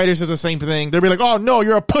another fighter says the same thing. They'll be like, oh, no,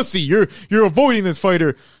 you're a pussy. You're avoiding this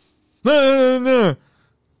fighter. No.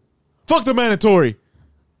 Fuck the mandatory.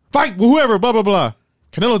 Fight whoever, blah, blah, blah.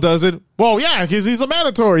 Canelo does it. Well, yeah, because he's a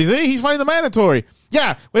mandatory. See? He's fighting the mandatory.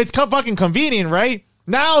 Yeah, it's fucking convenient, right?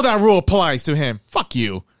 Now that rule applies to him. Fuck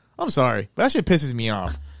you. I'm sorry. But that shit pisses me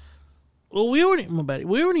off. Well, we already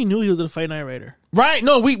knew he was going to fight Knight Rider. Right?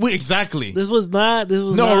 No, we exactly. This was not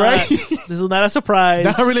right? This was not a surprise.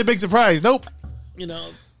 Not really a big surprise. Nope. This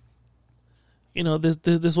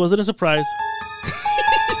wasn't a surprise.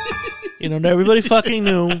 Everybody fucking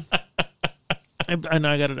knew. I know.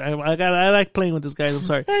 I like playing with this guy. I'm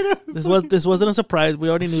sorry. This wasn't a surprise. We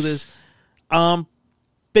already knew this.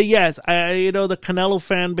 But yes, the Canelo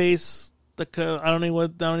fan base. I don't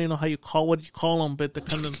even know how you call them, but the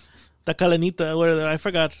calenita, whatever. I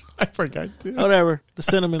forgot too. Whatever. The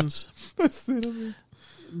cinnamons.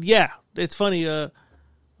 Yeah, it's funny. You're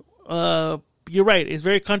right. It's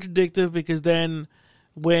very contradictory because then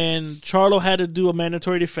when Charlo had to do a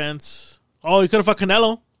mandatory defense, he could have fought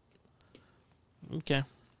Canelo. Okay.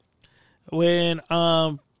 When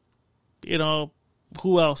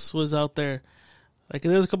who else was out there? Like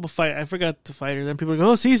there's a couple fight. I forgot the fighters, and people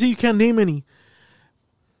go, "Oh, see, you can't name any."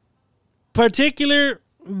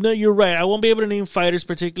 No, you're right. I won't be able to name fighters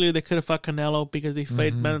particularly that could have fought Canelo because they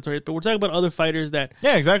fight mandatory. But we're talking about other fighters that.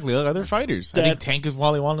 Yeah, exactly. Other fighters. I think Tank is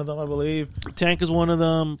one of them. I believe Tank is one of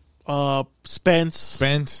them. Spence.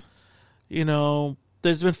 There's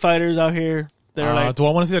been fighters out here that are like. Do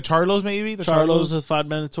I want to see the Charlos? Maybe the Charlos has fought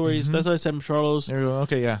mandatories. That's why I said Charlos. There you go.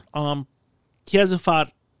 Okay, yeah. He hasn't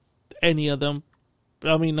fought any of them.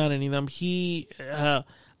 I mean, not any of them.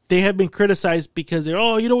 They have been criticized because they're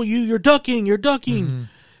you're ducking. But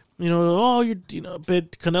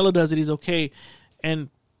Canelo does it. He's okay, and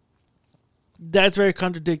that's very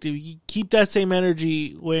contradictory. You keep that same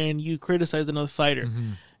energy when you criticize another fighter.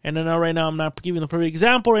 And then right now, I'm not giving the perfect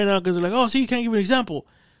example right now because they're like, oh, see, you can't give an example.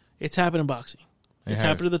 It's happened in boxing. It's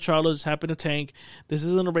happened to the Charlos. It's happened to Tank. This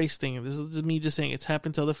isn't a race thing. This is me just saying it's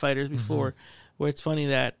happened to other fighters before. Where it's funny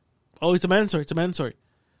that it's a mandatory. It's a mandatory.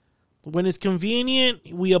 When it's convenient,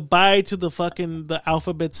 we abide to the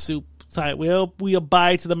alphabet soup side. We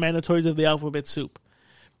abide to the mandatories of the alphabet soup.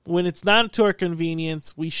 When it's not to our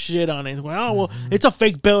convenience, we shit on it. Well, it's a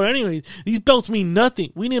fake belt anyway. These belts mean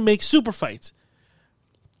nothing. We need to make super fights.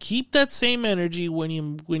 Keep that same energy when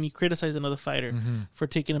you criticize another fighter for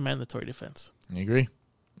taking a mandatory defense. I agree.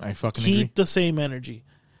 I fucking agree. Keep the same energy.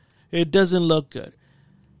 It doesn't look good.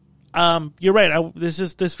 You're right.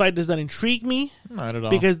 This fight does not intrigue me. Not at all.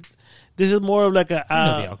 Because this is more of like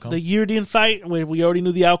the Yuridian fight where we already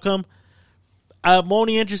knew the outcome. I'm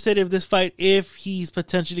only interested if he's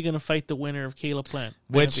potentially going to fight the winner of Caleb Plant.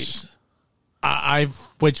 Which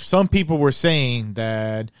which some people were saying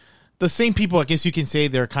that the same people, I guess you can say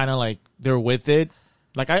they're kind of like they're with it.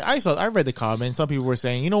 Like I read the comments. Some people were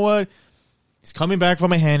saying, you know what, he's coming back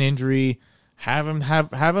from a hand injury. Have him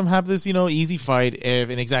have this, easy fight.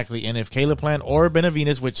 And if Caleb Plant or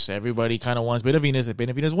Benavidez, which everybody kind of wants Benavidez, if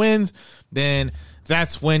Benavidez wins, then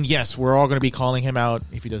that's when, yes, we're all going to be calling him out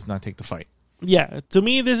if he does not take the fight. Yeah, to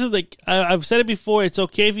me, this is like, I've said it before, it's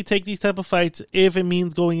okay if you take these type of fights if it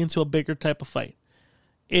means going into a bigger type of fight.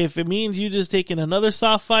 If it means you just taking another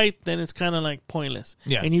soft fight, then it's kind of like pointless.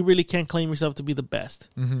 Yeah. And you really can't claim yourself to be the best.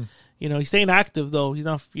 Mm-hmm. He's staying active though. He's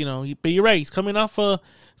not, but you're right. He's coming off a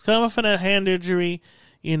hand injury,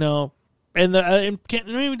 and let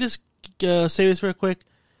me just say this real quick.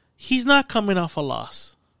 He's not coming off a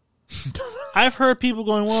loss. I've heard people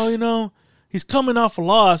going, well, he's coming off a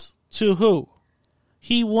loss to who?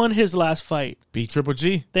 He won his last fight. Beat Triple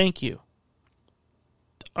G. Thank you.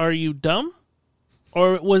 Are you dumb?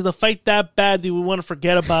 Or was the fight that bad that we want to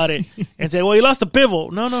forget about it and say, well, he lost to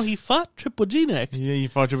Bivol? No, he fought Triple G next. Yeah, he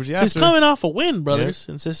fought Triple G So he's coming off a win, brothers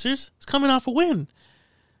and sisters. He's coming off a win.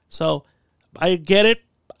 So I get it.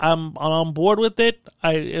 I'm on board with it.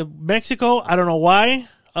 Mexico, I don't know why.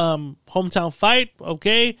 Hometown fight,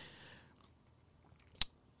 okay.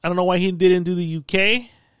 I don't know why he didn't do the UK.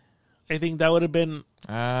 I think that would have been...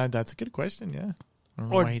 that's a good question, yeah. I don't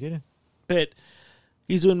know why he didn't. But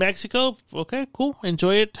he's doing Mexico. Okay, cool.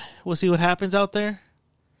 Enjoy it. We'll see what happens out there.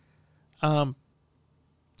 Yeah.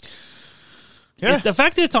 The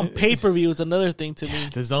fact that it's on pay-per-view is another thing to me.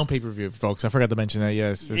 The Zone pay-per-view, folks. I forgot to mention that,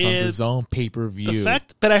 yes. It's on the Zone pay-per-view.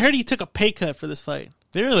 But I heard he took a pay cut for this fight.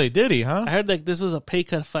 Really? Did he, huh? I heard like this was a pay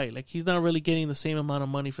cut fight. Like he's not really getting the same amount of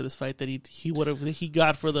money for this fight that he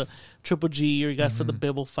got for the Triple G or he got for the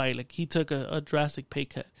Bibble fight. Like he took a drastic pay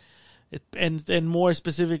cut. And more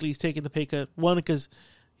specifically, he's taking the pay cut, one, because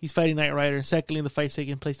he's fighting Knight Rider, and secondly, the fight's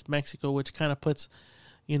taking place in Mexico, which kind of puts,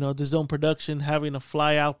 the Zone production having to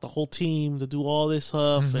fly out the whole team to do all this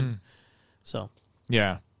stuff. And so.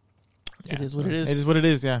 Yeah. It is what it is. It is what it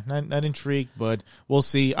is, yeah. Not intrigued, but we'll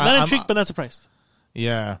see. Not intrigued, but not surprised.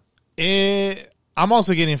 Yeah. I'm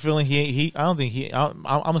also getting a feeling I'm going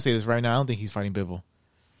to say this right now. I don't think he's fighting Bivol.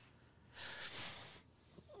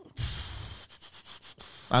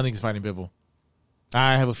 I don't think he's fighting Bivol.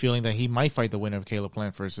 I have a feeling that he might fight the winner of Caleb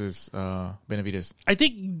Plant versus Benavidez. I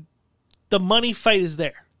think the money fight is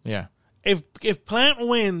there. Yeah. If Plant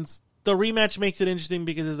wins, the rematch makes it interesting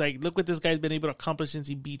because it's like, look what this guy's been able to accomplish since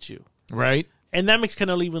he beat you. Right. And that makes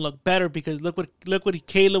Canelo even look better because look what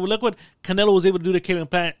Canelo was able to do to Caleb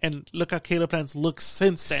Plant, and look how Caleb Plant's looks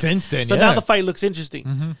since then. So now the fight looks interesting.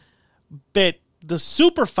 Mm-hmm. But the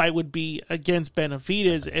super fight would be against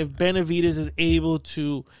Benavidez if Benavidez is able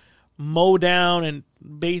to mow down and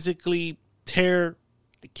basically tear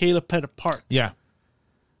Caleb Plant apart. Yeah.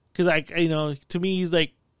 Because to me he's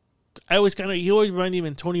like, he always reminds me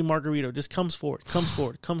of Tony Margarito. Just comes forward.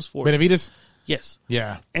 Benavidez. Yes.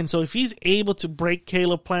 Yeah. And so if he's able to break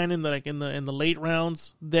Caleb Plant in the late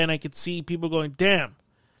rounds, then I could see people going, "Damn,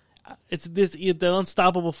 it's the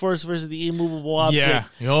unstoppable force versus the immovable object."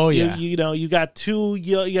 Yeah. Oh yeah. You got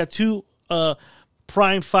two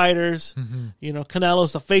prime fighters. Mm-hmm.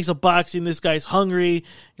 Canelo's the face of boxing. This guy's hungry.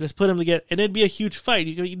 Let's put him together, and it'd be a huge fight.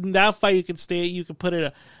 In that fight, you could put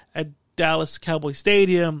it at Dallas Cowboy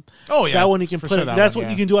Stadium. Oh yeah. That one you can put. That's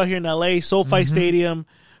what you can do out here in LA, SoFi Stadium.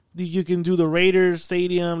 You can do the Raiders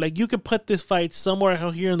Stadium. Like you could put this fight somewhere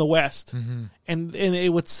out here in the West, and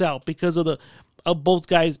it would sell because of both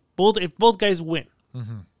guys. If both guys win,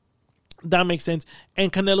 that makes sense.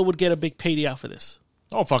 And Canelo would get a big payday out for this.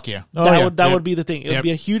 Oh fuck yeah! That would be the thing. It would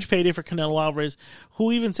be a huge payday for Canelo Alvarez,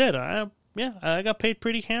 who even said, "I got paid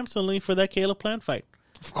pretty handsomely for that Caleb Plant fight."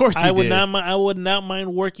 Of course, I would not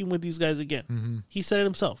mind working with these guys again. He said it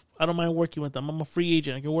himself. I don't mind working with them. I'm a free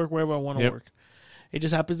agent. I can work wherever I want to work. It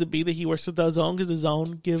just happens to be that he works with the Zone because the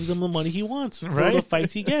Zone gives him the money he wants for the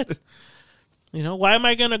fights he gets. Why am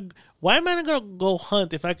I gonna go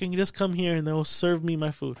hunt if I can just come here and they'll serve me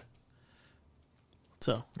my food?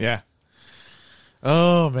 So yeah.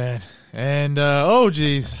 Oh man, and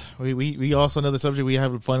geez, we also know the subject. We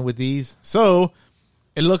have fun with these. So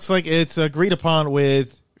it looks like it's agreed upon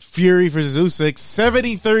with Fury versus Usyk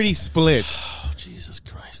 70-30 split. Oh Jesus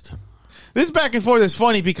Christ. This back and forth is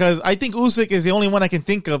funny because I think Usyk is the only one I can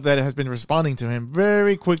think of that has been responding to him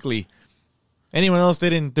very quickly. Anyone else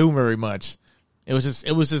didn't do very much. It was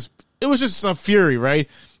just a Fury, right?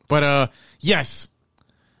 But yes.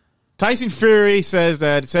 Tyson Fury says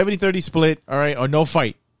that 70-30 split, all right, or no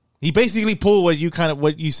fight. He basically pulled what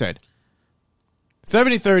you said.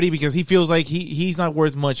 70-30 because he feels like he's not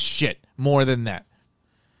worth much shit more than that.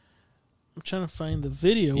 I'm trying to find the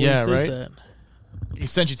video. Where Yeah, it says right? That. He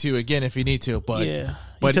sent you to again if you need to, but Yeah.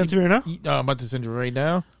 but You sent it to me right now? I'm about to send you right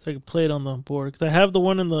now. So I can play it on the board. Because I have the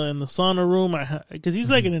one in the sauna room. Because he's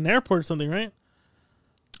like in an airport or something, right?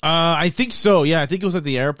 I think so. Yeah, I think it was at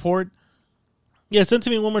the airport. Yeah, send it to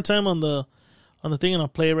me one more time on the thing, and I'll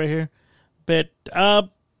play it right here. But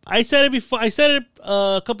I said it before. I said it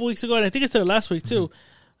a couple weeks ago, and I think I said it last week too.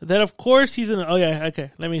 That of course he's in. Oh yeah, okay.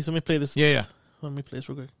 Let me play this. Yeah. Let me play this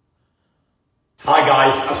real quick. Hi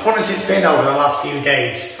guys, as fun as it's been over the last few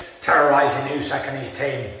days, terrorising Usyk and his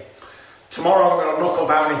team, tomorrow I'm going to knuckle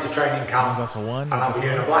down into training camp That's a one. and I'll be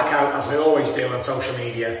doing a blackout as I always do on social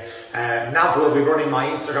media. Nav will be running my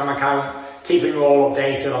Instagram account, keeping you all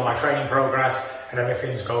updated on my training progress and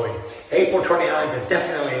everything's going. April 29th is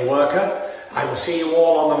definitely a worker. I will see you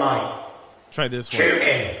all on the night. Try this one. Tune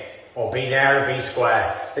in or be there or be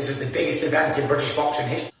square. This is the biggest event in British boxing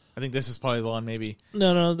history. I think this is probably the one, maybe.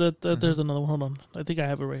 No, there's another one. Hold on. I think I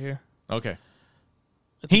have it right here. Okay.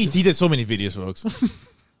 He did so many videos, folks.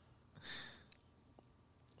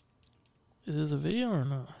 Is this a video or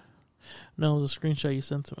not? No, it was a screenshot you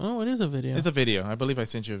sent to me. Oh, it is a video. It's a video. I believe I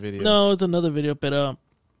sent you a video. No, it's another video, but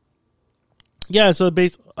yeah. So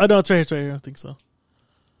I know it's right here. I think so.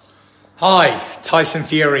 Hi, Tyson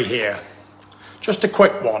Fury here. Just a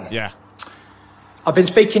quick one. Yeah. I've been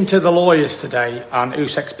speaking to the lawyers today, and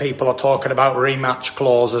Usyk's people are talking about rematch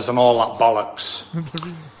clauses and all that bollocks.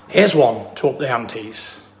 Here's one to up the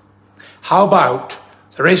antes. How about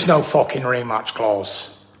there is no fucking rematch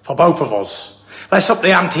clause for both of us? Let's up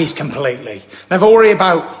the antes completely. Never worry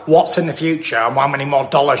about what's in the future and how many more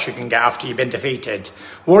dollars you can get after you've been defeated.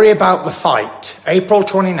 Worry about the fight, April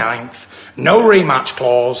 29th, no rematch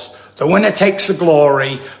clause, the winner takes the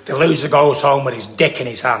glory, the loser goes home with his dick in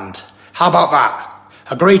his hand. How about that?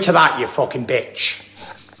 Agree to that, you fucking bitch.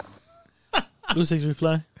 Usyk's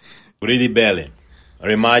reply. Greedy belly.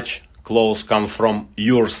 Rematch clause come from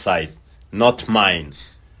your side, not mine.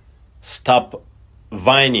 Stop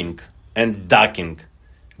whining and ducking.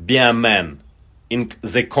 Be a man. Ink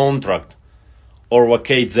the contract or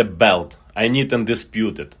vacate the belt. I need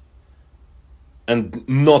undisputed. And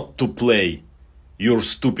not to play your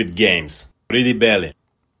stupid games. Greedy belly.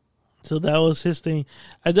 So that was his thing.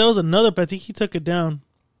 There was another, but I think he took it down.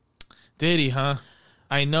 Did he, huh?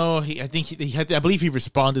 I know. I think he had. I believe he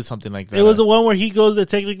responded something like that. It was the one where he goes that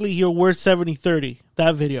technically you're worth 70-30.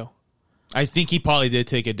 That video. I think he probably did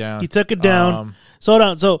take it down. He took it down. So hold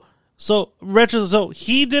on. So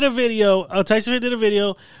he did a video. Tyson did a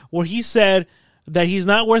video where he said that he's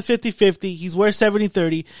not worth 50-50. He's worth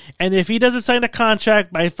 70-30. And if he doesn't sign a contract,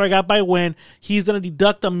 I forgot by when, he's going to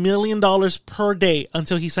deduct $1 million per day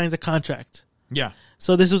until he signs a contract. Yeah.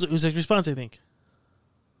 So this was Usyk's response, I think.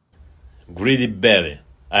 Greedy belly.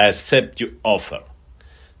 I accept your offer.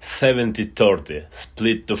 70-30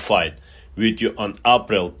 split to fight with you on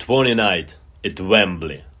April 29th at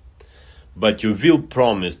Wembley. But you will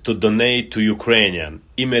promise to donate to Ukrainian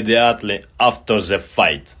immediately after the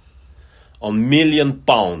fight. on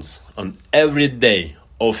 £1,000,000 on every day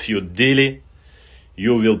of your daily,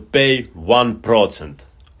 you will pay 1%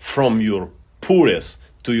 from your poorest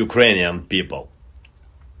to Ukrainian people.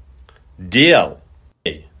 Deal.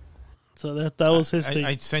 So that was his thing.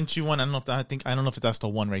 I sent you one. I don't know if I don't know if that's the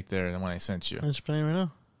one right there. The one I sent you. I'm just playing right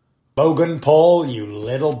now. Logan Paul, you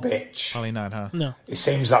little bitch. Probably not, huh? No. It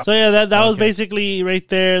seems that. So yeah, that was basically right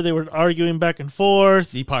there. They were arguing back and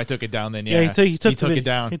forth. He probably took it down then. Yeah, he took it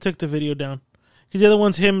down. He took the video down because the other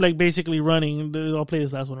one's him like basically running. I'll play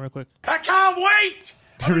this last one real quick. I can't wait!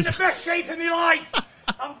 I'm in the best shape of my life.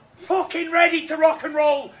 I'm fucking ready to rock and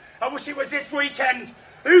roll. I wish it was this weekend.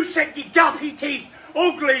 Usyk, you gappy teeth,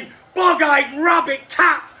 ugly, bog-eyed rabbit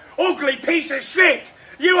cat, ugly piece of shit.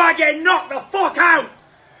 You are getting knocked the fuck out.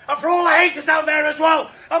 And for all the haters out there as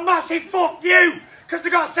well, a massive fuck you, because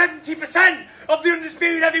they got 70% of the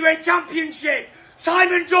Undisputed Heavyweight Championship.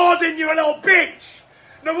 Simon Jordan, you a little bitch.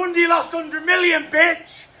 No wonder you lost 100 million,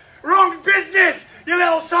 bitch. Wrong business, you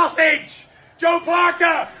little sausage. Joe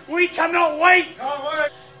Parker, we cannot wait.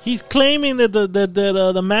 He's claiming that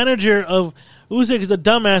the manager of Usyk is a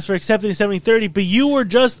dumbass for accepting 70-30, but you were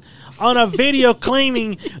just on a video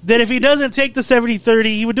claiming that if he doesn't take the 70-30,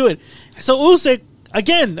 he would do it. So Usyk,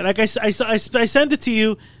 again, like I sent it to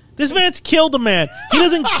you, this man's killed a man. He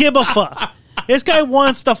doesn't give a fuck. This guy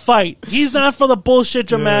wants to fight. He's not for the bullshit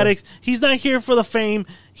dramatics. Yeah. He's not here for the fame.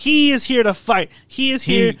 He is here to fight. He is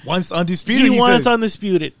here. He wants undisputed. He wants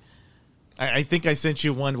undisputed. I think I sent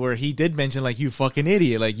you one where he did mention, like, you fucking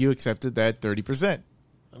idiot. Like, you accepted that 30%.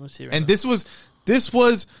 Let me see and now. This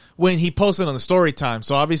was when he posted on the story time.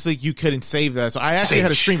 So obviously you couldn't save that. So I actually had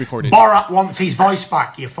a screen recorded. Borat wants his voice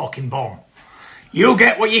back, you fucking bum. You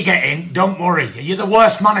get what you're getting, don't worry. You're the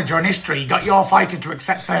worst manager in history. You got your fighter to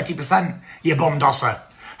accept 30%, you bum dosser.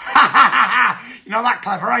 You're not that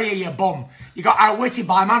clever, are you bum? You got outwitted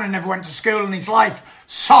by a man who never went to school in his life.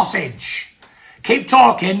 Sausage. Keep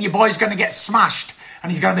talking, your boy's going to get smashed,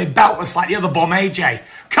 and he's going to be beltless like the other bum, AJ.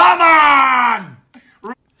 Come on!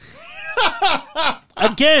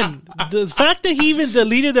 Again, the fact that he even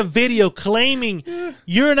deleted the video claiming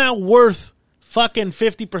you're not worth fucking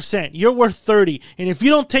 50%. You're worth 30. And if you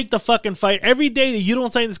don't take the fucking fight every day that you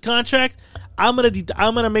don't sign this contract, I'm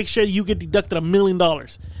gonna make sure you get deducted $1 million.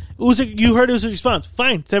 Usyk, you heard Usyk's response.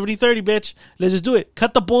 Fine, 70-30, bitch. Let's just do it.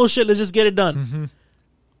 Cut the bullshit. Let's just get it done.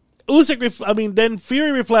 Usyk, then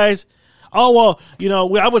Fury replies, "Oh well,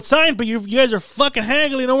 I would sign, but you guys are fucking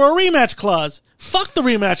haggling over a rematch clause. Fuck the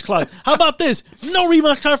rematch clause. How about this? No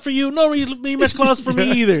rematch clause for you. No rematch clause for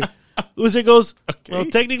me either." Usyk goes, okay. Well,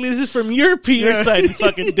 technically this is from your side, you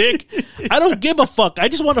fucking dick. I don't give a fuck. I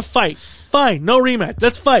just want to fight. Fine, no rematch.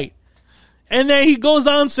 Let's fight. And then he goes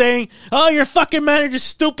on saying, "Oh, your fucking manager's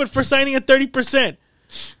stupid for signing at 30%.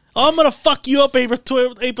 Oh, I'm going to fuck you up April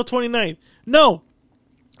 29th. No.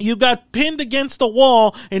 You got pinned against the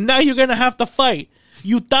wall, and now you're going to have to fight.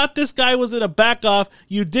 You thought this guy was going to back off.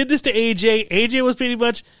 You did this to AJ. AJ was pretty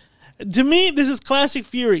much... To me, this is classic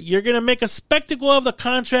Fury. You're going to make a spectacle of the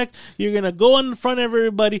contract. You're going to go in front of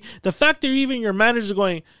everybody. The fact that even your manager's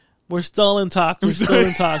going, we're still in talks. We're still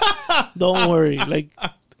in talks. Don't worry.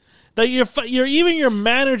 That you're even your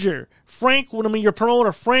manager, your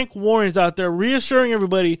promoter, Frank Warren's out there reassuring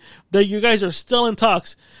everybody that you guys are still in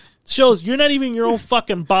talks. Shows you're not even your own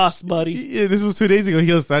fucking boss, buddy. Yeah, this was 2 days ago. He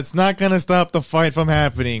goes, "That's not going to stop the fight from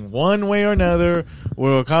happening. One way or another,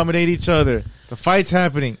 we'll accommodate each other. The fight's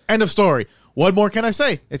happening. End of story. What more can I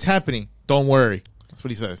say? It's happening. Don't worry." That's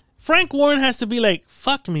what he says. Frank Warren has to be like,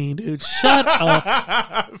 "Fuck me, dude. Shut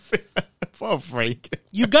up." Poor Frank.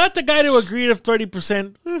 You got the guy to agree to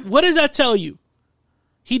 30%. What does that tell you?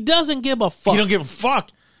 He doesn't give a fuck. He don't give a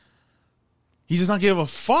fuck. He does not give a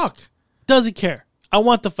fuck. Does he care? I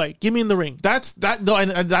want the fight. Give me in the ring. And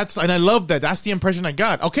I love that. That's the impression I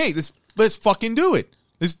got. Okay, let's fucking do it.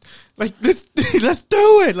 Let's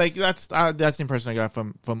do it. That's the impression I got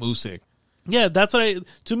from Usyk. Yeah,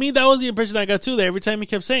 to me that was the impression I got too. That every time he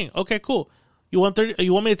kept saying, "Okay, cool. You want me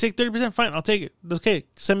to take 30%? Fine, I'll take it. Okay,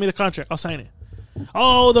 send me the contract. I'll sign it."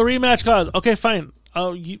 Oh, the rematch clause. Okay, fine.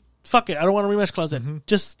 Fuck it. I don't want a rematch clause then.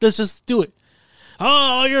 Let's just do it.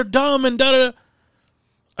 Oh, you're dumb and da da.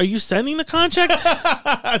 Are you sending the contract?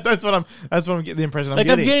 That's what I'm getting the impression I'm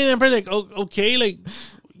getting. I'm getting the impression okay,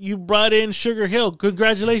 you brought in Sugar Hill.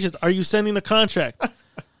 Congratulations. Are you sending the contract?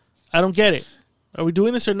 I don't get it. Are we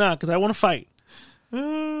doing this or not? Because I want to fight.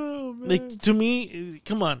 Oh, man. To me,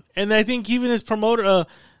 come on. And I think even his promoter,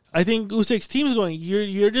 I think Usyk's team is going,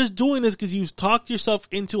 you're just doing this because you've talked yourself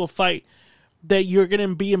into a fight that you're going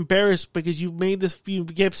to be embarrassed because you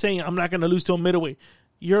kept saying, "I'm not going to lose to a middleweight."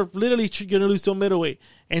 You're literally going to lose to a middleweight.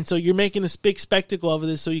 And so you're making this big spectacle of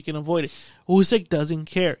this so you can avoid it. Usyk doesn't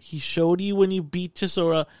care. He showed you when you beat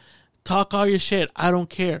Chisora. Talk all your shit. I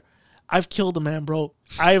don't care. I've killed a man, bro.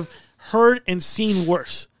 I've heard and seen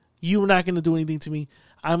worse. You're not going to do anything to me.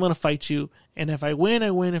 I'm going to fight you. And if I win,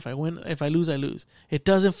 I win. If I lose, I lose. It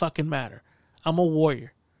doesn't fucking matter. I'm a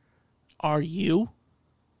warrior. Are you?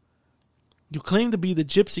 You claim to be the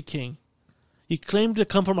Gypsy King. You claim to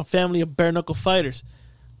come from a family of bare-knuckle fighters.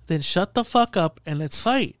 Then shut the fuck up and let's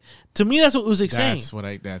fight. To me, that's what Usyk's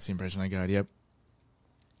saying. That's the impression I got. Yep.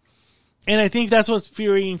 And I think that's what's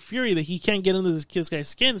Fury that he can't get under this guy's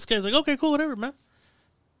skin. This guy's like, okay, cool, whatever, man.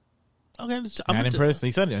 Okay, I'm not impressed.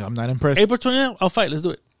 He said it. I'm not impressed. April 29th, I'll fight. Let's do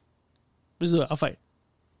it. I'll fight.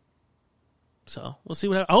 So we'll see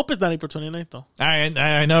what happens. I hope it's not April 29th though.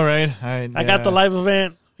 I know, right? I got the live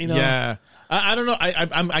event. Yeah. I don't know.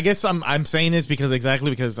 I guess I'm saying this because I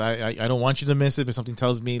don't want you to miss it, but something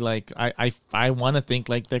tells me I want to think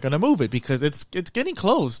they're gonna move it because it's getting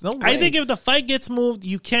close. No way. I think if the fight gets moved,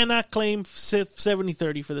 you cannot claim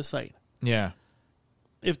 70-30 for this fight. Yeah.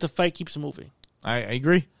 If the fight keeps moving, I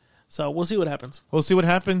agree. So we'll see what happens.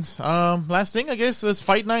 Last thing I guess is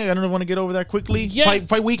fight night. I don't know if I want to get over that quickly. Yes.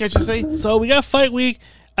 Fight week, I should say. So we got fight week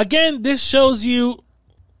again. This shows you.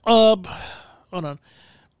 Hold on.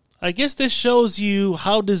 I guess this shows you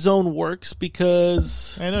how the zone works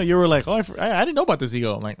because... I know, you were like, I didn't know about this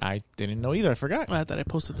ego. I'm like, I didn't know either. I forgot. I thought I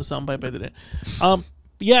posted the soundbite, but I didn't.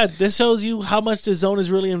 Yeah, this shows you how much the zone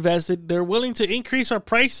is really invested. They're willing to increase our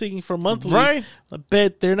pricing for monthly. Right.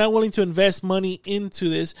 But they're not willing to invest money into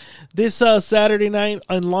this. This Saturday night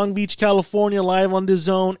in Long Beach, California, live on the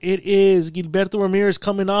zone, it is Gilberto Ramirez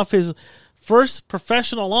coming off his first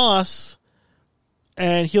professional loss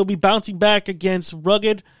and he'll be bouncing back against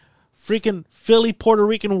rugged, freaking Philly Puerto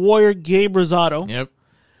Rican warrior Gabe Rosado. Yep.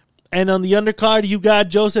 And on the undercard, you got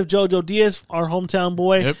Joseph Jojo Diaz, our hometown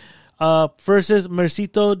boy, Yep. versus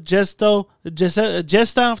Mercito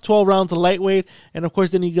Gesta, 12 rounds of lightweight. And, of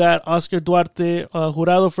course, then you got Oscar Duarte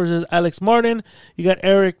Jurado versus Alex Martin. You got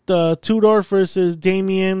Eric Tudor versus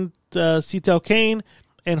Damian Citel Kane.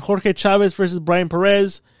 And Jorge Chavez versus Brian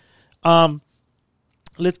Perez.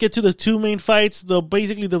 Let's get to the two main fights.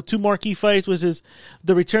 Basically the two marquee fights, which is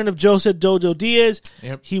the return of Joseph Jojo Diaz.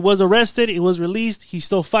 Yep. He was arrested. He was released. He's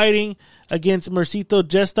still fighting against Mercito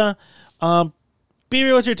Gesta.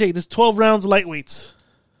 BB, what's your take? This 12 rounds lightweights.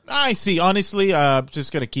 I see. Honestly,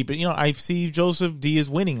 just gonna keep it. I see Joseph Diaz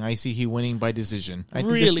winning. I see he winning by decision. I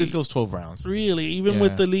think Really? this goes 12 rounds. Really? Even Yeah.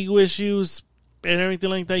 with the legal issues and everything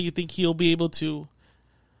like that, you think he'll be able to...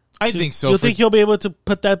 I think so. You think he'll be able to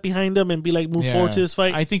put that behind him and be like, move forward to this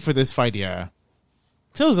fight? I think for this fight, yeah.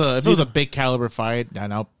 If it was a big caliber fight,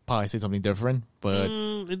 then I'll probably say something different. But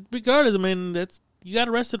regardless, I mean, you got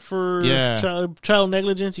arrested for Yeah. child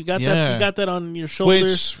negligence. You got that. Yeah. You got that on your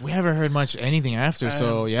shoulders. which we haven't heard much anything after.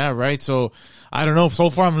 So yeah, right. So I don't know.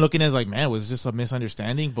 So far, I'm looking as like, man, was this a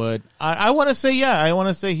misunderstanding? But I want to say, yeah, I want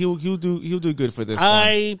to say he'll do good for this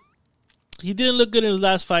one. He didn't look good in his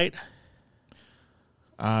last fight.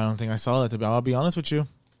 I don't think I saw that. I'll be honest with you.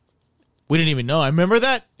 We didn't even know. I remember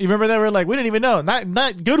that. You remember that? We're like, we didn't even know.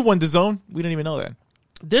 Not good one, DAZN. We didn't even know that.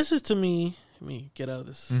 This is to me. Let me get out of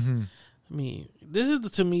this. This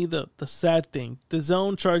is to me the sad thing. The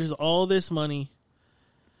zone charges all this money,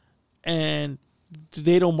 and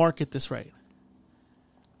they don't market this right.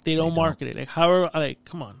 They don't market it.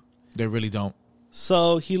 Come on. They really don't.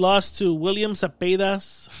 So he lost to William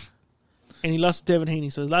Cepedas, and he lost to Devin Haney.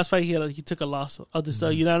 So his last fight, he took a loss,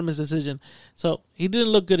 a unanimous decision. So he didn't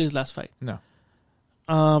look good in his last fight.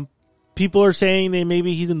 No. People are saying that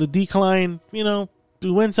maybe he's in the decline. You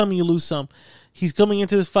win some, you lose some. He's coming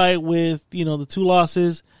into this fight with, the two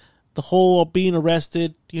losses, the whole being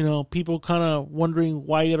arrested. People kind of wondering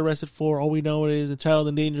why you got arrested for. All we know is a child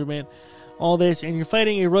endangerment, all this. And you're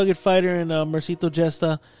fighting a rugged fighter in Mercito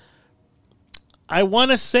Gesta. I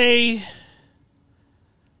want to say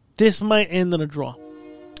this might end in a draw.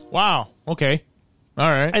 Wow. Okay. All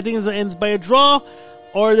right. I think it ends by a draw,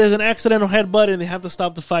 or there's an accidental headbutt and they have to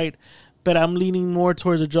stop the fight. But I'm leaning more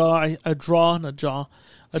towards a draw. I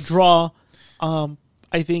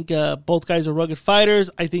think both guys are rugged fighters.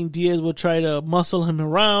 I think Diaz will try to muscle him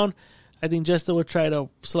around. I think Gesta will try to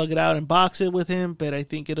slug it out and box it with him. But I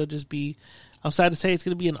think it'll just be, I'm sad to say, it's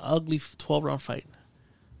going to be an ugly 12-round fight.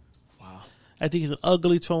 Wow. I think it's an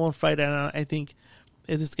ugly 12-round fight, and I think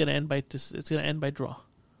it's going to end by this. It's going to end by draw.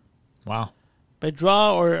 Wow. By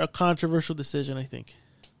draw or a controversial decision, I think.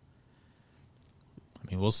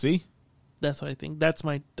 I mean, we'll see. That's what I think. That's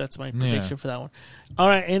my prediction for that one. All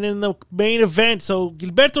right, and in the main event, so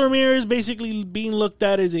Gilberto Ramirez basically being looked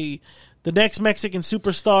at as the next Mexican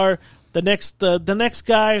superstar, the next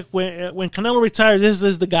guy when Canelo retires. This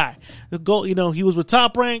is the guy. He was with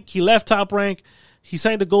Top Rank. He left Top Rank. He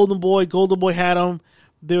signed the Golden Boy. Golden Boy had him.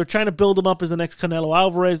 They were trying to build him up as the next Canelo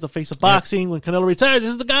Alvarez, the face of boxing. When Canelo retires,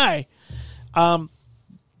 this is the guy.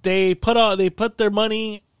 They put their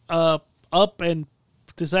money up and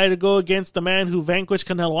decided to go against the man who vanquished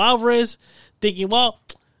Canelo Alvarez, thinking, well,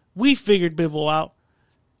 we figured Bivol out.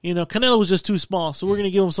 Canelo was just too small, so we're going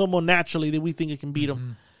to give him someone naturally that we think it can beat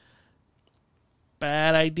him.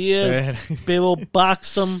 Bad idea. Bivol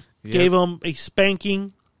boxed him, gave him a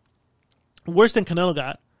spanking. Worse than Canelo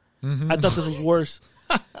got. I thought this was worse.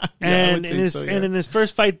 And in his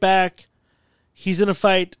first fight back, he's going to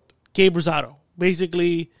fight Gabe Rosado.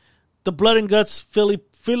 Basically, the blood and guts Philly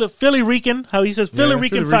Rican, how he says Philly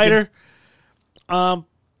Rican fighter,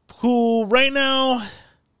 who right now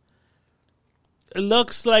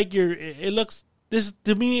this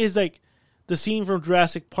to me is like the scene from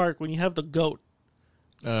Jurassic Park when you have the goat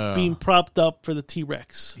being propped up for the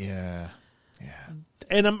T-Rex. Yeah.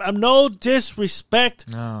 And I'm no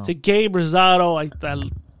disrespect to Gabe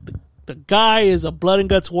Rosado. The guy is a blood and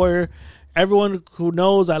guts warrior. Everyone who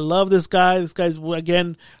knows, I love this guy. This guy's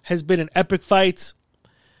again has been in epic fights.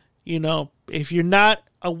 If you're not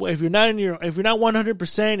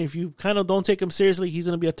 100%, if you kind of don't take him seriously, he's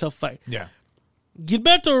going to be a tough fight. Yeah.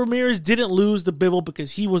 Gilberto Ramirez didn't lose the Bivol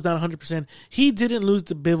because he was not 100%. He didn't lose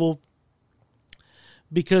the Bivol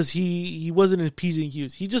because he wasn't appeasing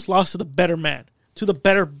Hughes. He just lost to the better man, to the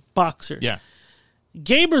better boxer. Yeah.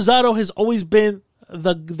 Gabe Rosado has always been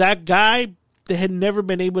that guy that had never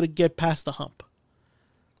been able to get past the hump.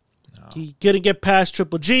 No. He couldn't get past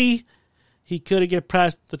Triple G. He couldn't get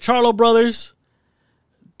past the Charlo brothers.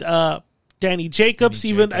 Danny Jacobs.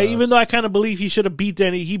 Danny Even Jacobs. though I kind of believe he should have beat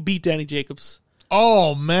Danny, he beat Danny Jacobs.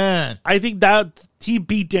 Oh man, I think that he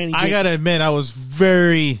beat Danny Jacobs. I gotta admit, I was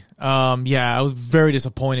very, I was very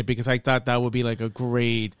disappointed because I thought that would be like a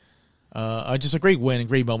great, just a great win, a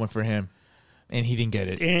great moment for him, and he didn't get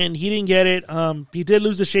it. He did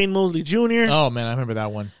lose to Shane Mosley Jr. Oh man, I remember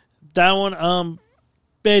that one.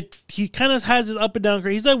 But he kind of has his up and down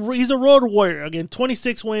career. He's a road warrior. Again,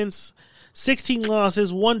 26 wins, 16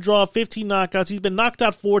 losses, 1 draw, 15 knockouts. He's been knocked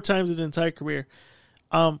out 4 times in his entire career.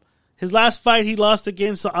 His last fight, he lost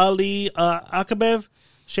against Ali Akabev,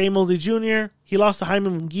 Shane Mosley Jr. He lost to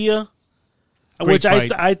Jaime Munguia, which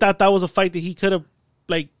I thought that was a fight that he could have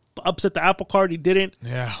like upset the apple cart. He didn't.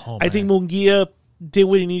 Yeah, I think Munguia did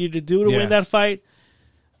what he needed to do to win that fight.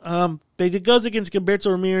 But it goes against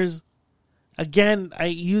Gilberto Ramirez. Again, I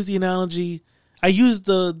use the analogy. I use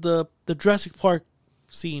the Jurassic Park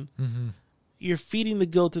scene. Mm-hmm. You're feeding the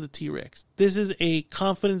goat to the T-Rex. This is a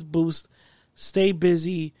confidence boost. Stay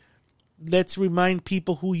busy. Let's remind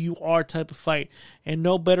people who you are type of fight. And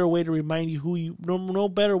no better way to remind you no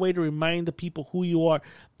better way to remind the people who you are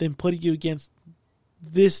than putting you against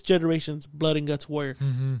this generation's blood and guts warrior,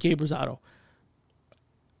 Gabe Rosado.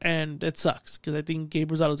 And it sucks because I think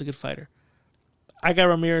Gabe Rosado is a good fighter. I got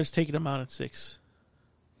Ramirez taking him out at 6.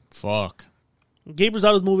 Fuck. Gabe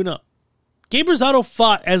Rosado's moving up. Gabe Rosado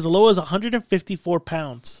fought as low as 154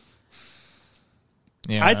 pounds.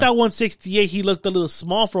 Yeah. I thought 168 he looked a little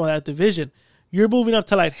small for that division. You're moving up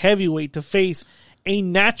to light heavyweight to face a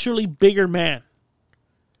naturally bigger man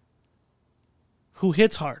who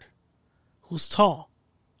hits hard, who's tall,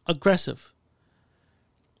 aggressive.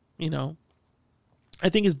 You know, I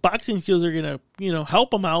think his boxing skills are gonna,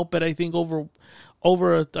 help him out. But I think over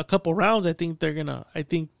a couple rounds, I think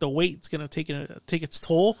the weight's gonna take its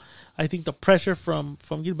toll. I think the pressure from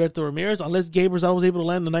Gilberto Ramirez, unless Gabe Rosado was able to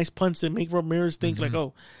land a nice punch and make Ramirez think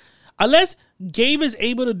unless Gabe is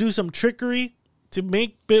able to do some trickery to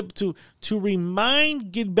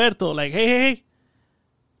remind Gilberto like, hey,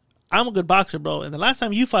 I'm a good boxer, bro. And the last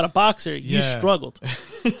time you fought a boxer, you struggled.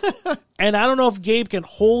 And I don't know if Gabe can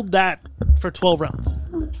hold that for 12 rounds.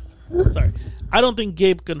 Sorry. I don't think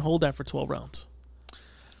Gabe can hold that for 12 rounds.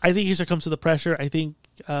 I think he succumbs to the pressure. I think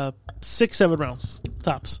 6-7 rounds,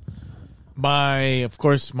 tops. My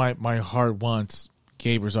heart wants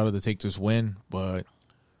Gabe Rosado to take this win, but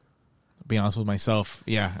I'll be honest with myself,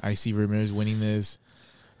 I see Ramirez winning this.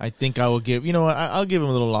 I think I will give, I'll give him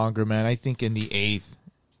a little longer, man. I think in the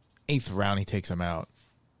 8th round he takes him out.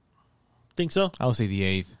 Think so? I would say the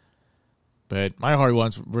 8th. But my heart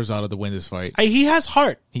wants Rosado to win this fight. He has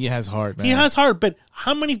heart. He has heart, man. He has heart, but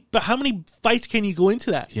how many fights can you go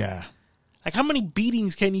into that? Yeah. Like how many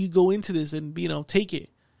beatings can you go into this and take it?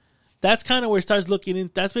 That's kind of where it starts looking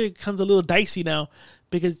in. That's where it becomes a little dicey now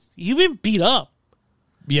because you've been beat up.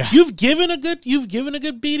 Yeah. You've given a good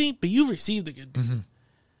beating, but you've received a good beating. Mm-hmm.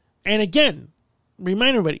 And again,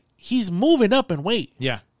 remind everybody, he's moving up in weight.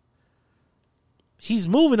 Yeah. He's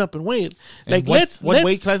moving up in weight. Like what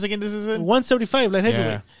weight class again this is in? 175, like heavyweight.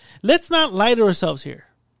 Yeah. Let's not lie to ourselves here.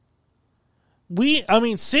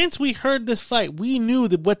 Since we heard this fight, we knew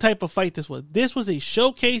what type of fight this was. This was a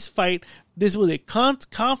showcase fight. This was a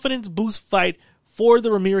confidence boost fight for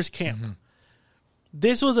the Ramirez camp. Mm-hmm.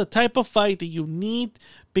 This was a type of fight that you need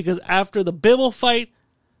because after the Bivol fight,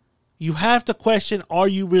 you have to question, are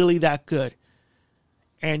you really that good?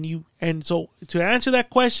 And so to answer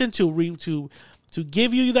that question, to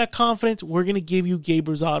give you that confidence, we're going to give you Gabe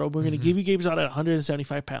Rosado. We're going to give you Gabe Rosado at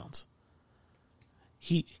 175 pounds.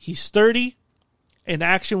 He's sturdy, an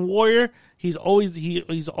action warrior. He's always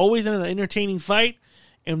in an entertaining fight,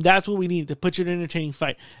 and that's what we need to put you in an entertaining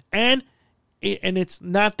fight. And it's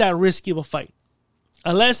not that risky of a fight,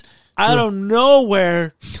 unless out of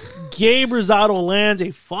nowhere Gabe Rosado lands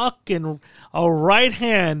a right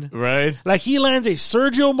hand, right? Like he lands a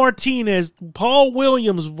Sergio Martinez, Paul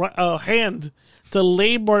Williams hand to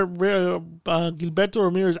lay Gilberto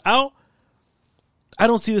Ramirez out. I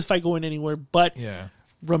don't see this fight going anywhere, but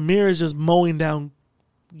Ramirez just mowing down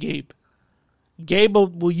Gabe. Gabe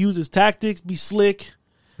will use his tactics, be slick,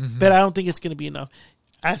 but I don't think it's going to be enough.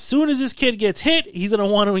 As soon as this kid gets hit, he's going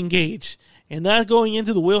to want to engage, and that's going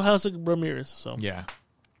into the wheelhouse of Ramirez. So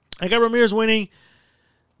I got Ramirez winning.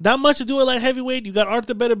 Not much to do at light heavyweight. You got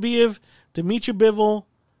Arthur Beterbiev, Dimitri Bivol.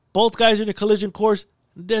 Both guys are in a collision course.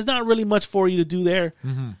 There's not really much for you to do there.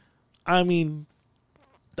 Mm-hmm.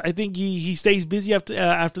 I think he stays busy after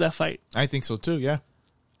that fight. I think so too. Yeah,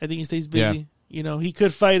 I think he stays busy. Yeah. He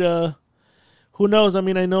could fight. Who knows? I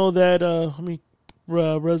know that. Let me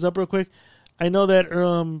res up real quick. I know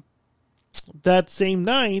that that same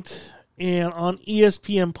night and on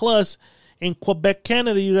ESPN Plus, In Quebec,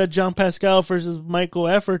 Canada, you got John Pascal versus Michael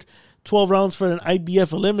Effort, 12 rounds for an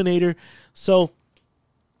IBF eliminator. So,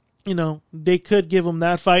 you know, they could give him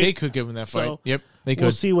that fight. They could give him that fight. So Yep, they could.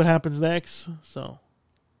 We'll see what happens next. So,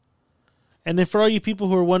 and then for all you people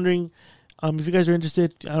who are wondering, if you guys are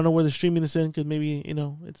interested, I don't know where they're streaming this in because maybe, you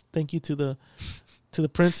know, it's thank you to the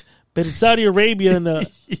prince. But in Saudi Arabia, and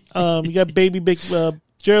you got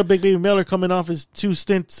Gerald Big Baby Miller coming off his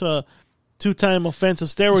 2-time offensive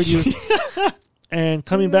steroid use. And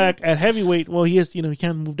coming back at heavyweight, well, he has, you know, he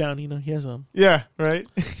can't move down. You know, he has yeah, right.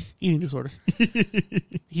 eating disorder.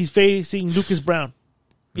 He's facing Lucas Brown.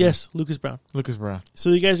 Yes, Lucas Brown. Lucas Brown. So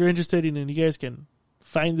you guys are interested in, and you guys can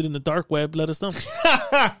find it in the dark web. Let us know.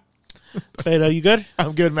 But you good?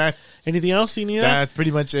 I'm good, man. Anything else you need? That's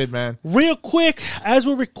pretty much it, man. Real quick, as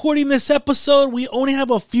we're recording this episode, we only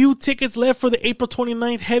have a few tickets left for the April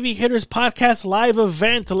 29th Heavy Hitters Podcast live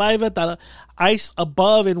event, live at the Ice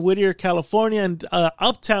Above in Whittier, California, and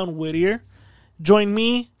Uptown Whittier. Join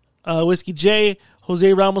me, Whiskey J,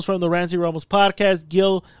 Jose Ramos from the Ramsey Ramos Podcast,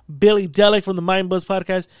 Billy Delic from the Mind Buzz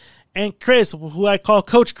Podcast, and Chris, who I call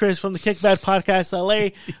Coach Chris from the Kickback Podcast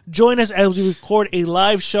LA. Join us as we record a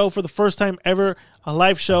live show for the first time ever, a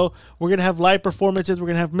live show. We're going to have live performances. We're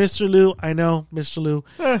going to have Mr. Lou. I know, Mr. Lou.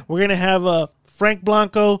 We're going to have Frank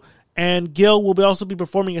Blanco, and Gil will also be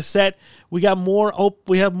performing a set. We have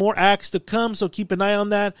more acts to come, so keep an eye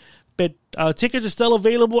on that. But tickets are still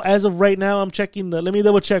available as of right now. I'm checking let me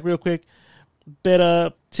double check real quick.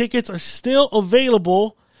 But tickets are still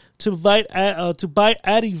available to buy at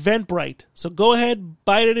Eventbrite. So go ahead,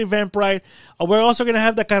 buy it at Eventbrite. We're also going to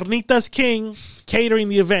have the Carnitas King catering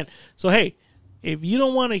the event. So, hey, if you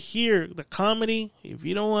don't want to hear the comedy, if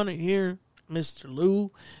you don't want to hear Mr.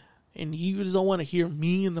 Lou, and you just don't want to hear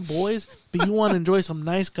me and the boys, but you want to enjoy some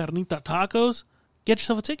nice carnita tacos, get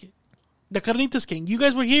yourself a ticket. The Carnitas King. You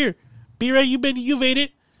guys were here. B-Ray, you've ate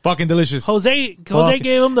it. Fucking delicious. Jose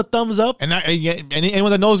gave him the thumbs up. And anyone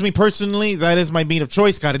that knows me personally, that is my meat of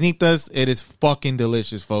choice, carnitas. It is fucking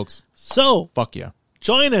delicious, folks. So, fuck yeah.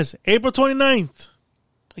 Join us April 29th.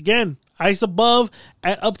 Again, Ice Above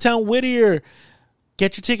at Uptown Whittier.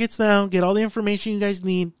 Get your tickets now. Get all the information you guys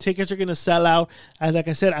need. Tickets are going to sell out. And like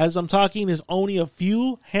I said, as I'm talking, there's only a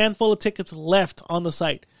handful of tickets left on the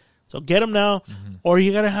site. So get them now, or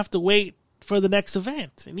you're going to have to wait for the next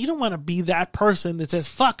event. And you don't want to be that person that says,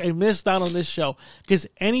 fuck, I missed out on this show. Because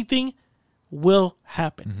anything will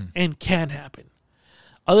happen and can happen.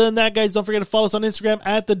 Other than that, guys, don't forget to follow us on Instagram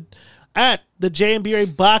at the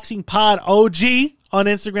JMBA Boxing Pod OG on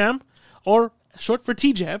Instagram, or short for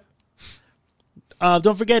Tjabb.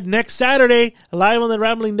 Don't forget, next Saturday, live on the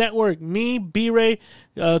Rambling Network, me, B-Ray,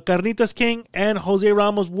 Carnitas King, and Jose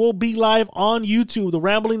Ramos will be live on YouTube, the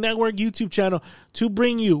Rambling Network YouTube channel, to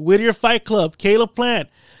bring you Whittier Fight Club, Caleb Plant,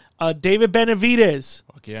 David Benavidez,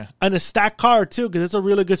 fuck yeah, and a stack card, too, because it's a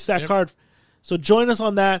really good stack card. So join us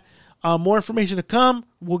on that. More information to come.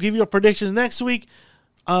 We'll give you our predictions next week.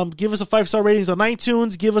 Give us a 5-star ratings on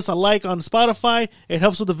iTunes. Give us a like on Spotify. It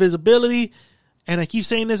helps with the visibility. And I keep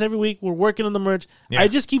saying this every week. We're working on the merch. Yeah. I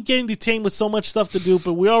just keep getting detained with so much stuff to do,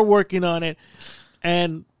 but we are working on it.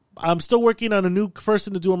 And I'm still working on a new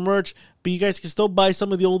person to do a merch, but you guys can still buy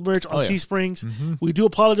some of the old merch on Teesprings. We do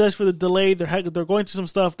apologize for the delay. They're going through some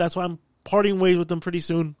stuff. That's why I'm parting ways with them pretty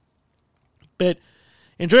soon. But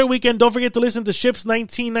enjoy your weekend. Don't forget to listen to Ships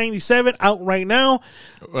 1997 out right now.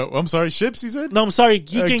 I'm sorry, Ships, you said? No, I'm sorry.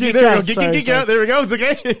 Geek Geek Out. Geek Out. There we go. It's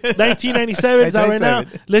okay. 1997 is out right now.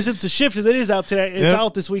 Listen to Ships as it is out today. It's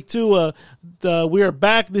out this week too. We are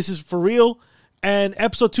back. This is for real. And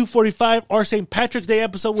episode 245, our St. Patrick's Day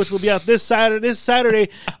episode, which will be out this Saturday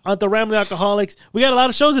on the Rambling Alcoholics. We got a lot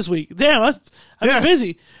of shows this week. Damn, I've been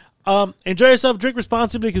busy. Enjoy yourself. Drink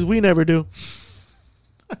responsibly because we never do.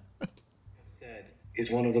 Is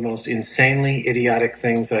one of the most insanely idiotic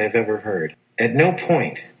things I have ever heard. At no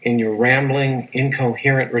point in your rambling,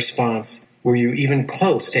 incoherent response were you even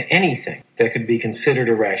close to anything that could be considered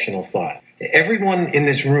a rational thought. Everyone in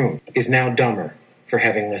this room is now dumber for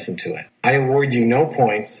having listened to it. I award you no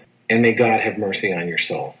points, and may God have mercy on your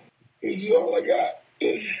soul. This is all I got.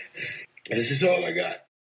 This is all I got.